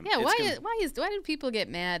draft for them. Yeah, why do people get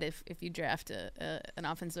mad if you draft an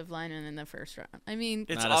offensive lineman in the first round? I mean,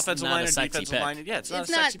 it's offensive line and defensive line. Yeah, it's not a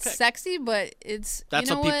sexy pick. Sexy, but it's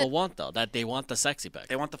that's what people want, though. That they want the sexy pick.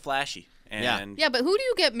 They want the flashy. And yeah, but who do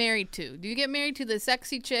you get married to? Do you get married to the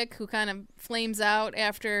sexy chick who kind of flames out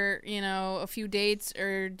after a few dates,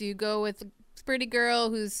 or do you go with a pretty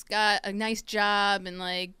girl who's got a nice job and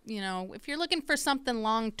if you're looking for something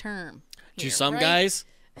long term? To some guys,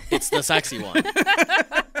 it's the sexy one.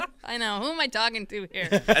 I know. Who am I talking to here?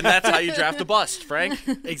 And that's how you draft a bust, Frank.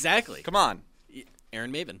 Exactly. Come on.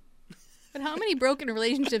 Aaron Maven. But how many broken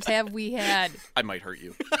relationships have we had? I might hurt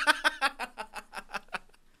you.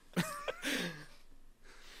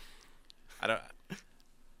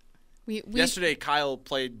 We Yesterday, Kyle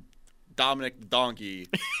played Dominic the Donkey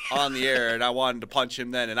on the air, and I wanted to punch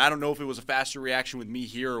him then. And I don't know if it was a faster reaction with me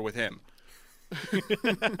here or with him.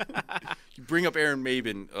 You bring up Aaron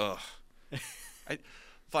Maben. Ugh.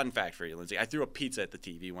 Fun fact for you, Lyndsey. I threw a pizza at the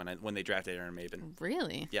TV when they drafted Aaron Maben.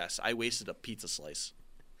 Really? Yes, I wasted a pizza slice.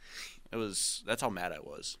 That's how mad I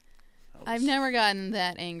was. I've never gotten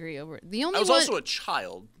that angry over it. I was also a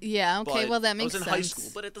child. Yeah, okay, well, that makes sense. I was in high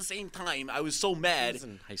school, but at the same time, I was so mad. I was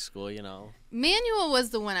in high school, Manuel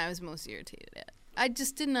was the one I was most irritated at. I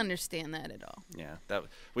just didn't understand that at all. Yeah,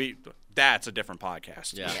 that's a different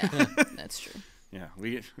podcast. Yeah, that's true. Yeah,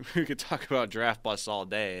 we could talk about draft busts all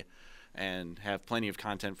day and have plenty of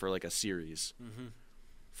content for like a series. Mm-hmm.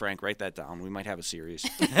 Frank, write that down. We might have a series.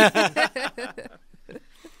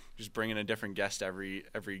 Just bring in a different guest every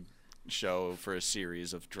show for a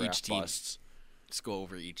series of draft busts. Just go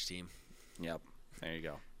over each team. Yep. There you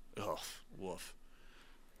go. Ugh. Woof.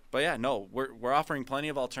 But yeah, no, we're offering plenty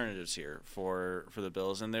of alternatives here for the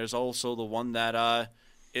Bills, and there's also the one that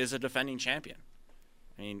is a defending champion.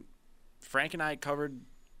 I mean, Frank and I covered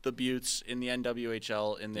the Buttes in the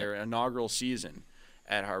NWHL in their inaugural season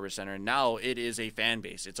at Harbor Center, and now it is a fan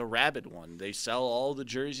base. It's a rabid one. They sell all the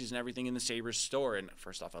jerseys and everything in the Sabres store, and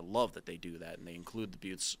first off, I love that they do that, and they include the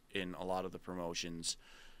Buttes in a lot of the promotions.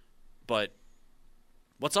 But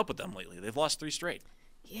what's up with them lately? They've lost 3 straight.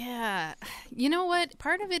 Yeah. You know what?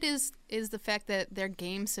 Part of it is the fact that their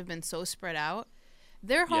games have been so spread out.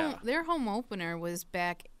 Their home opener was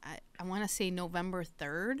back, I want to say November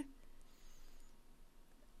 3rd.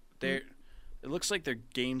 It looks like their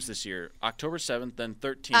games this year, October 7th, then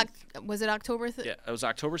 13th. Was it October 3rd? Yeah, it was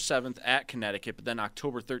October 7th at Connecticut, but then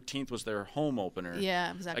October 13th was their home opener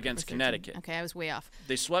it was against 13th. Connecticut. Okay, I was way off.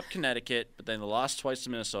 They swept Connecticut, but then they lost twice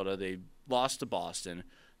to Minnesota. They lost to Boston.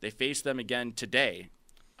 They faced them again today.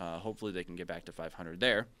 Hopefully they can get back to 500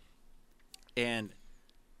 there. And,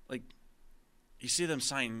 like, you see them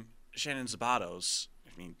sign Shannon Zabatos.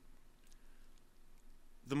 I mean,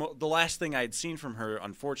 the last thing I'd seen from her,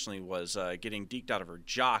 unfortunately, was getting deked out of her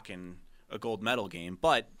jock in a gold medal game.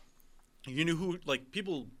 But you knew who, like,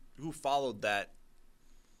 people who followed that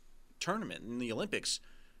tournament in the Olympics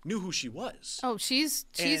knew who she was. Oh, she's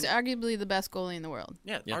arguably the best goalie in the world.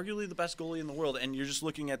 Yeah, arguably the best goalie in the world. And you're just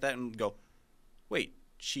looking at that and go, wait,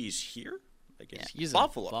 she's here? Like, She's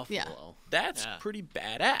Buffalo. Buffalo. Yeah. That's pretty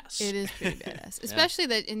badass. It is pretty badass. Especially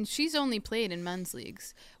that, and she's only played in men's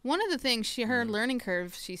leagues. One of the things, her learning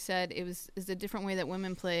curve, she said, is a different way that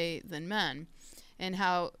women play than men. And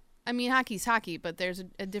how, I mean, hockey's hockey, but there's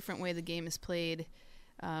a different way the game is played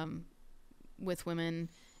with women.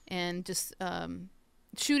 And just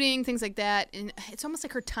shooting, things like that. And it's almost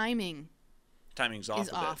like her timing's off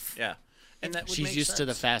a off. bit. Yeah. And that would She's make used sense. to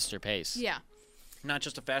the faster pace. Yeah. Not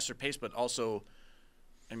just a faster pace, but also,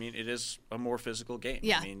 I mean, it is a more physical game.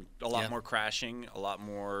 Yeah. I mean, a lot more crashing, a lot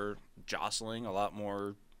more jostling, a lot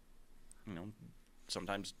more,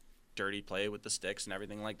 sometimes dirty play with the sticks and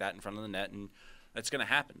everything like that in front of the net, and that's going to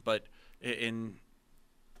happen. But in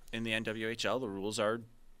the NWHL, the rules are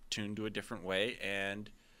tuned to a different way,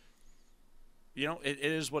 and, it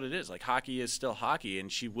is what it is. Like, hockey is still hockey,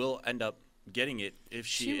 and she will end up getting it if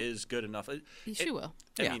she is good enough. She will.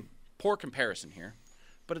 I mean, poor comparison here,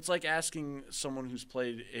 but it's like asking someone who's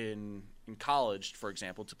played in college, for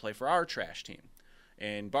example, to play for our trash team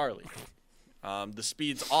in Barley. The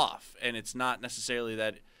speed's off, and it's not necessarily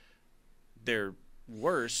that they're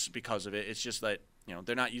worse because of it. It's just that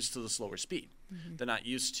they're not used to the slower speed. Mm-hmm. They're not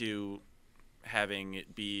used to having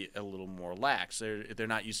it be a little more lax. They're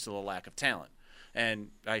not used to the lack of talent, and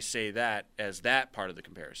I say that as that part of the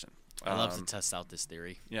comparison. I love to test out this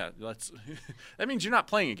theory. Yeah, that means you're not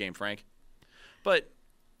playing a game, Frank. But,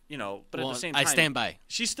 at the same time, I stand by.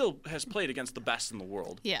 She still has played against the best in the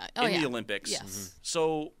world. Yeah. In the Olympics. Yes. Mm-hmm.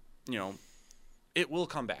 So, it will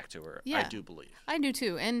come back to her. Yeah. I do believe. I do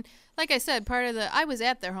too. And like I said, I was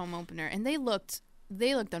at their home opener, and they looked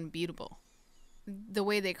unbeatable. The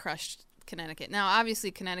way they crushed Connecticut. Now, obviously,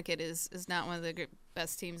 Connecticut is not one of the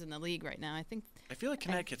best teams in the league right now. I feel like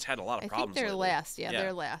Connecticut's had a lot of problems. I think they're lately. last. Yeah,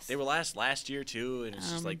 they're last. They were last year too, and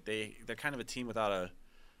it's just like they're kind of a team without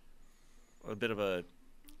a bit of a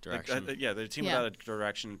direction. They're a team without a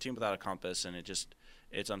direction, a team without a compass, and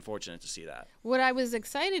it's unfortunate to see that. What I was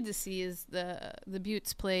excited to see is the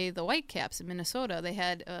Buttes play the Whitecaps in Minnesota. They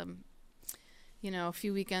had, a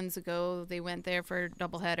few weekends ago, they went there for a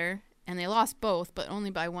doubleheader, and they lost both, but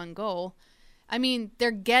only by 1 goal. I mean,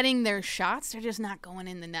 they're getting their shots. They're just not going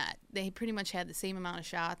in the net. They pretty much had the same amount of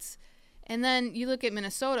shots. And then you look at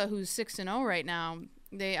Minnesota, who's 6-0 right now.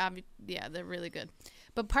 They're really good.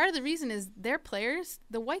 But part of the reason is their players.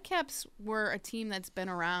 The Whitecaps were a team that's been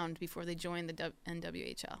around before they joined the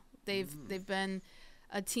NWHL. They've been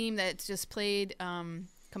a team that's just played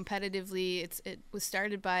competitively. It was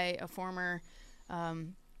started by a former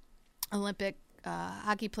Olympic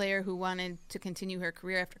hockey player who wanted to continue her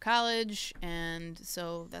career after college, and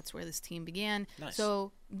so that's where this team began. Nice.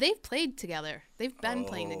 So they've played together. They've been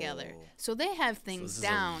playing together. So they have things So this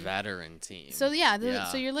down. is a veteran team. So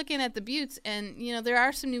so you're looking at the Buttes, and there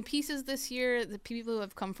are some new pieces this year. The people who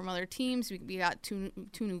have come from other teams. We got two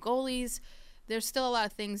new goalies. There's still a lot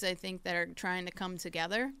of things I think that are trying to come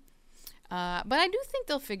together, but I do think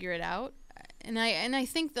they'll figure it out. And I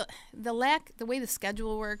think the way the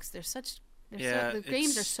schedule works, the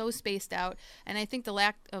games are so spaced out, and I think the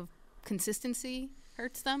lack of consistency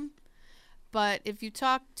hurts them. But if you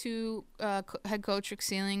talk to head coach Rick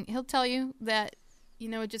Sealing, he'll tell you that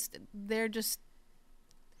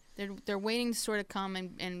they're waiting to sort of come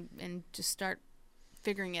and just start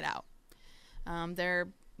figuring it out. They're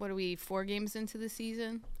 4 games into the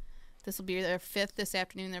season? This will be their 5th this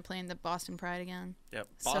afternoon. They're playing the Boston Pride again. Yep,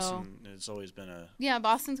 Boston has always been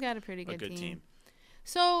Boston's got a pretty good team.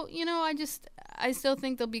 So I still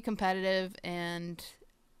think they'll be competitive, and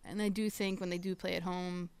I do think when they do play at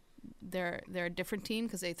home, they're a different team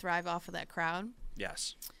because they thrive off of that crowd.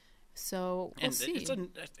 Yes. So we'll see.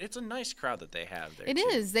 It's a nice crowd that they have there. It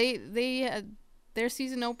is. They had their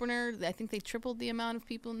season opener. I think they tripled the amount of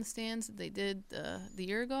people in the stands that they did the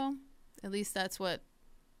year ago. At least that's what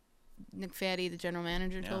Nick Fatty, the general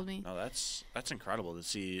manager, told me. No, that's incredible to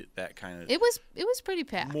see that kind of. It was pretty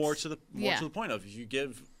packed. More to the point of, if you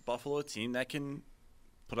give Buffalo a team that can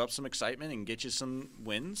put up some excitement and get you some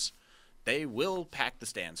wins, they will pack the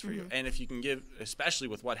stands for you. And if you can give, especially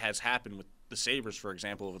with what has happened with the Sabres, for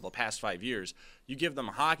example, over the past 5 years, you give them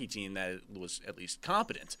a hockey team that was at least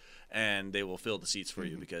competent, and they will fill the seats for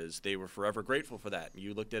you because they were forever grateful for that.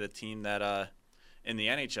 You looked at a team that in the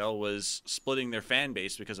NHL was splitting their fan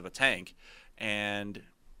base because of a tank, and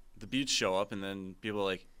the Buttes show up, and then people are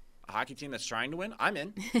like, a hockey team that's trying to win? I'm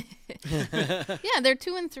in. Yeah, they're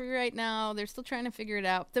 2-3 right now. They're still trying to figure it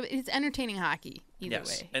out. It's entertaining hockey either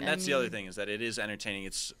way. And that's the other thing, is that it is entertaining.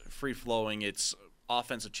 It's free-flowing. It's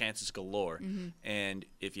offensive chances galore. And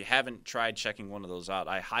if you haven't tried checking one of those out,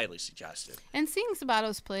 I highly suggest it. And seeing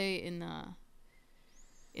Sabatos play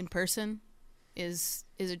in person is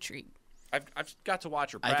a treat. I've got to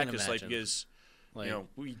watch her practice, because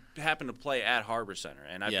we happen to play at Harbor Center,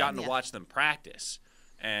 and I've gotten to watch them practice,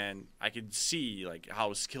 and I could see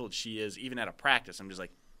how skilled she is even at a practice. I'm just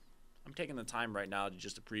like, I'm taking the time right now to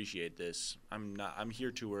just appreciate this. I'm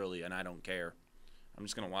here too early, and I don't care. I'm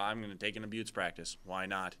gonna take an Buttes practice. Why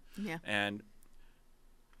not? Yeah. And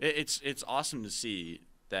it's awesome to see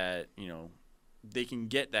that they can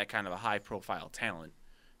get that kind of a high profile talent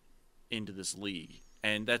into this league.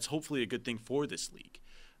 And that's hopefully a good thing for this league.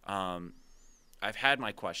 I've had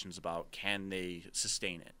my questions about, can they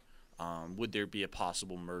sustain it? Would there be a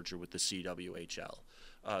possible merger with the CWHL?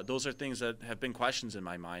 Those are things that have been questions in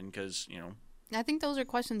my mind because, I think those are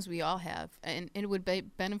questions we all have. And it would be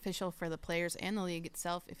beneficial for the players and the league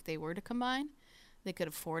itself if they were to combine. They could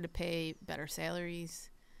afford to pay better salaries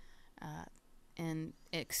and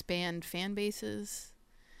expand fan bases.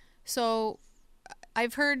 So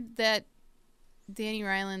I've heard that Danny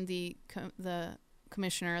Ryland, the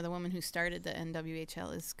commissioner, the woman who started the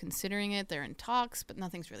NWHL, is considering it. They're in talks, but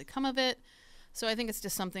nothing's really come of it. So I think it's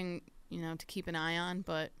just something to keep an eye on.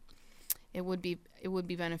 But it would be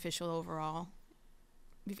beneficial overall.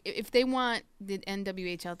 If they want the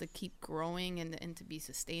NWHL to keep growing and to be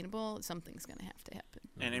sustainable, something's going to have to happen.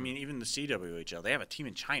 And I mean, even the CWHL, they have a team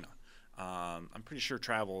in China. I'm pretty sure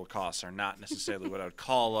travel costs are not necessarily what I would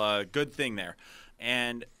call a good thing there,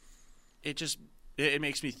 and it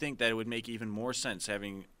makes me think that it would make even more sense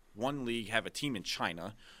having one league have a team in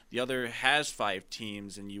China, the other has 5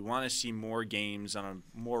 teams, and you want to see more games on a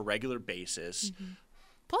more regular basis.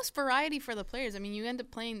 Plus variety for the players. I mean, you end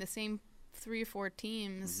up playing the same 3 or 4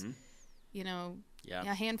 teams,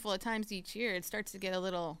 a handful of times each year. It starts to get a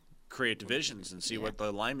little... Create divisions and see what the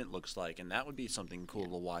alignment looks like, and that would be something cool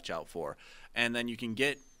to watch out for. And then you can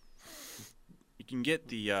get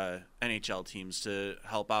the NHL teams to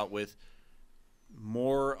help out with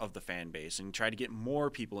more of the fan base and try to get more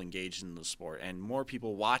people engaged in the sport and more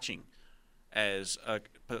people watching as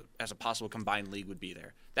a possible combined league would be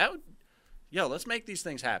there. That would, let's make these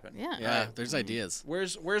things happen. Yeah, there's ideas.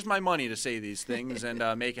 Where's my money to say these things and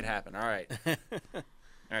make it happen? All right.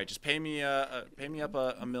 All right, just pay me up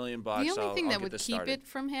 $1 million. The only thing I'll that would keep it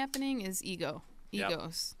from happening is egos. Ego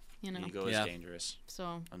is dangerous.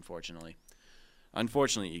 So unfortunately.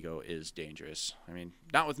 Unfortunately, ego is dangerous. I mean,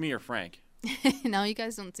 not with me or Frank. No, you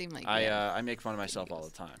guys don't seem like that. I make fun of myself all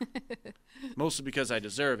the time. Mostly because I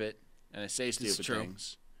deserve it, and I say stupid true.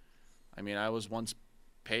 things. I mean, I was once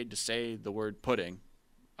paid to say the word pudding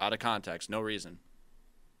out of context, no reason.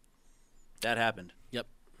 That happened. Yep.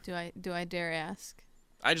 Do I dare ask?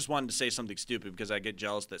 I just wanted to say something stupid because I get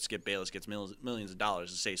jealous that Skip Bayless gets millions of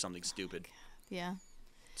dollars to say something stupid. Yeah.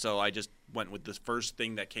 So I just went with the first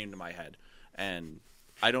thing that came to my head. And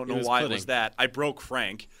I don't know was why pudding. it was that. I broke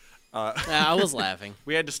Frank. I was laughing.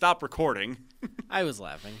 We had to stop recording. I was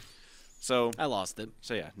laughing. So I lost it.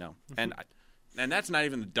 So yeah, no. And that's not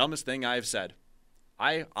even the dumbest thing I've said.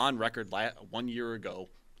 I, on record 1 year ago,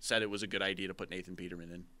 said it was a good idea to put Nathan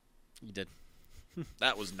Peterman in. You did.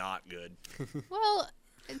 That was not good. Well,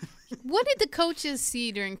 what did the coaches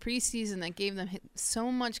see during preseason that gave them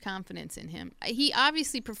so much confidence in him? He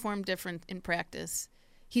obviously performed different in practice.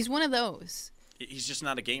 He's one of those. He's just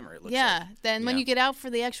not a gamer, it looks Yeah. like. Then when you get out for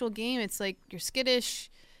the actual game, it's like you're skittish.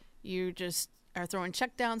 You just are throwing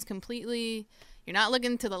checkdowns completely. You're not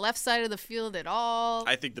looking to the left side of the field at all.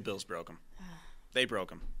 I think the Bills broke him. They broke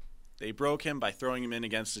him. They broke him by throwing him in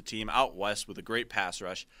against a team out west with a great pass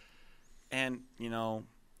rush. And, you know,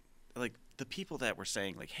 like the people that were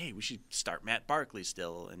saying, like, hey, we should start Matt Barkley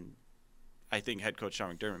still. And I think head coach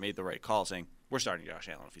Sean McDermott made the right call saying, we're starting Josh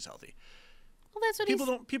Allen if he's healthy. Well, that's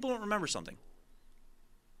what People don't remember something.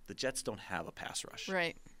 The Jets don't have a pass rush.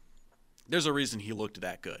 Right. There's a reason he looked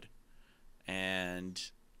that good. And,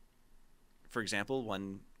 for example,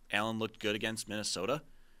 when Allen looked good against Minnesota,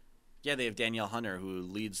 yeah, they have Danielle Hunter, who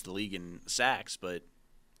leads the league in sacks, but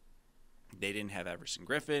they didn't have Everson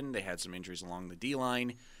Griffin. They had some injuries along the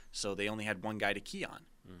D-line, so they only had one guy to key on.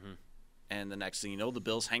 Mm-hmm. And the next thing you know, the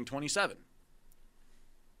Bills hang 27.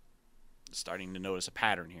 Starting to notice a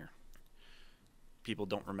pattern here. People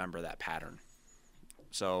don't remember that pattern.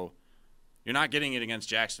 So you're not getting it against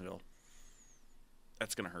Jacksonville.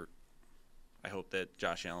 That's going to hurt. I hope that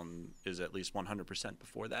Josh Allen is at least 100%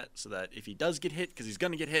 before that, so that if he does get hit, because he's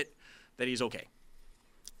going to get hit, that he's okay.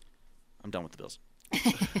 I'm done with the Bills.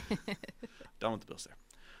 Done with the Bills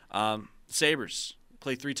there. Sabres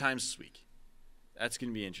play 3 times this week. That's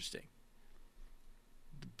going to be interesting.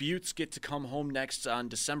 The Buttes get to come home next on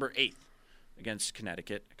December 8th against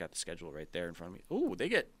Connecticut. I got the schedule right there in front of me. Ooh, they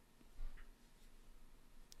get...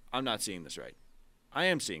 I'm not seeing this right. I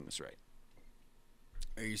am seeing this right.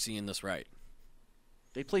 Are you seeing this right?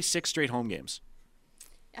 They play 6 straight home games.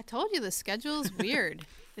 I told you the schedule is weird.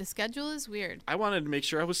 The schedule is weird. I wanted to make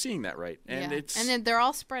sure I was seeing that right. And it's and then they're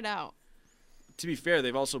all spread out. To be fair,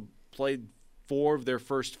 they've also played 4 of their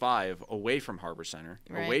first 5 away from Harbor Center,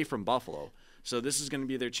 Right. away from Buffalo. So this is going to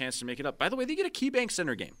be their chance to make it up. By the way, they get a KeyBank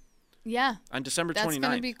Center game Yeah. on December 29th. That's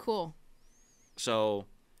going to be cool. So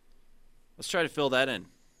let's try to fill that in,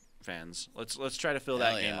 fans. Let's try to fill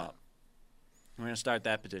Hell that game yeah. up. We're going to start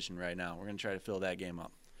that petition right now. We're going to try to fill that game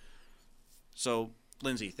up. So,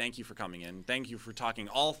 Lyndsey, thank you for coming in. Thank you for talking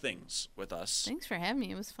all things with us. Thanks for having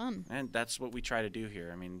me. It was fun. And that's what we try to do here.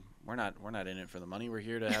 I mean, we're not in it for the money. We're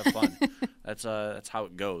here to have fun. That's how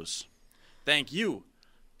it goes. Thank you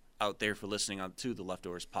out there for listening to the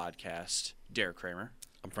Leftovers podcast. Derek Kramer.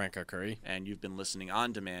 I'm Frank Curry. And you've been listening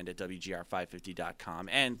on demand at WGR550.com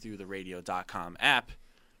and through the radio.com app.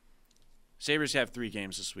 Sabres have 3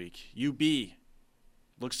 games this week. UB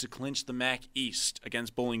looks to clinch the MAC East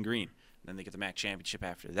against Bowling Green. Then they get the MAC championship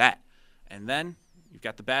after that. And then you've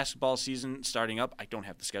got the basketball season starting up. I don't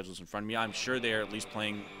have the schedules in front of me. I'm sure they are at least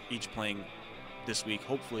each playing this week,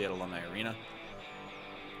 hopefully at Alumni Arena.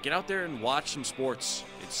 Get out there and watch some sports.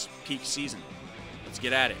 It's peak season. Let's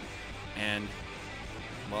get at it. And,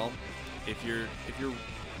 well, if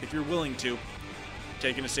you're willing to,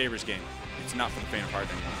 take in a Sabres game. It's not for the faint of heart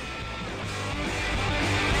anymore.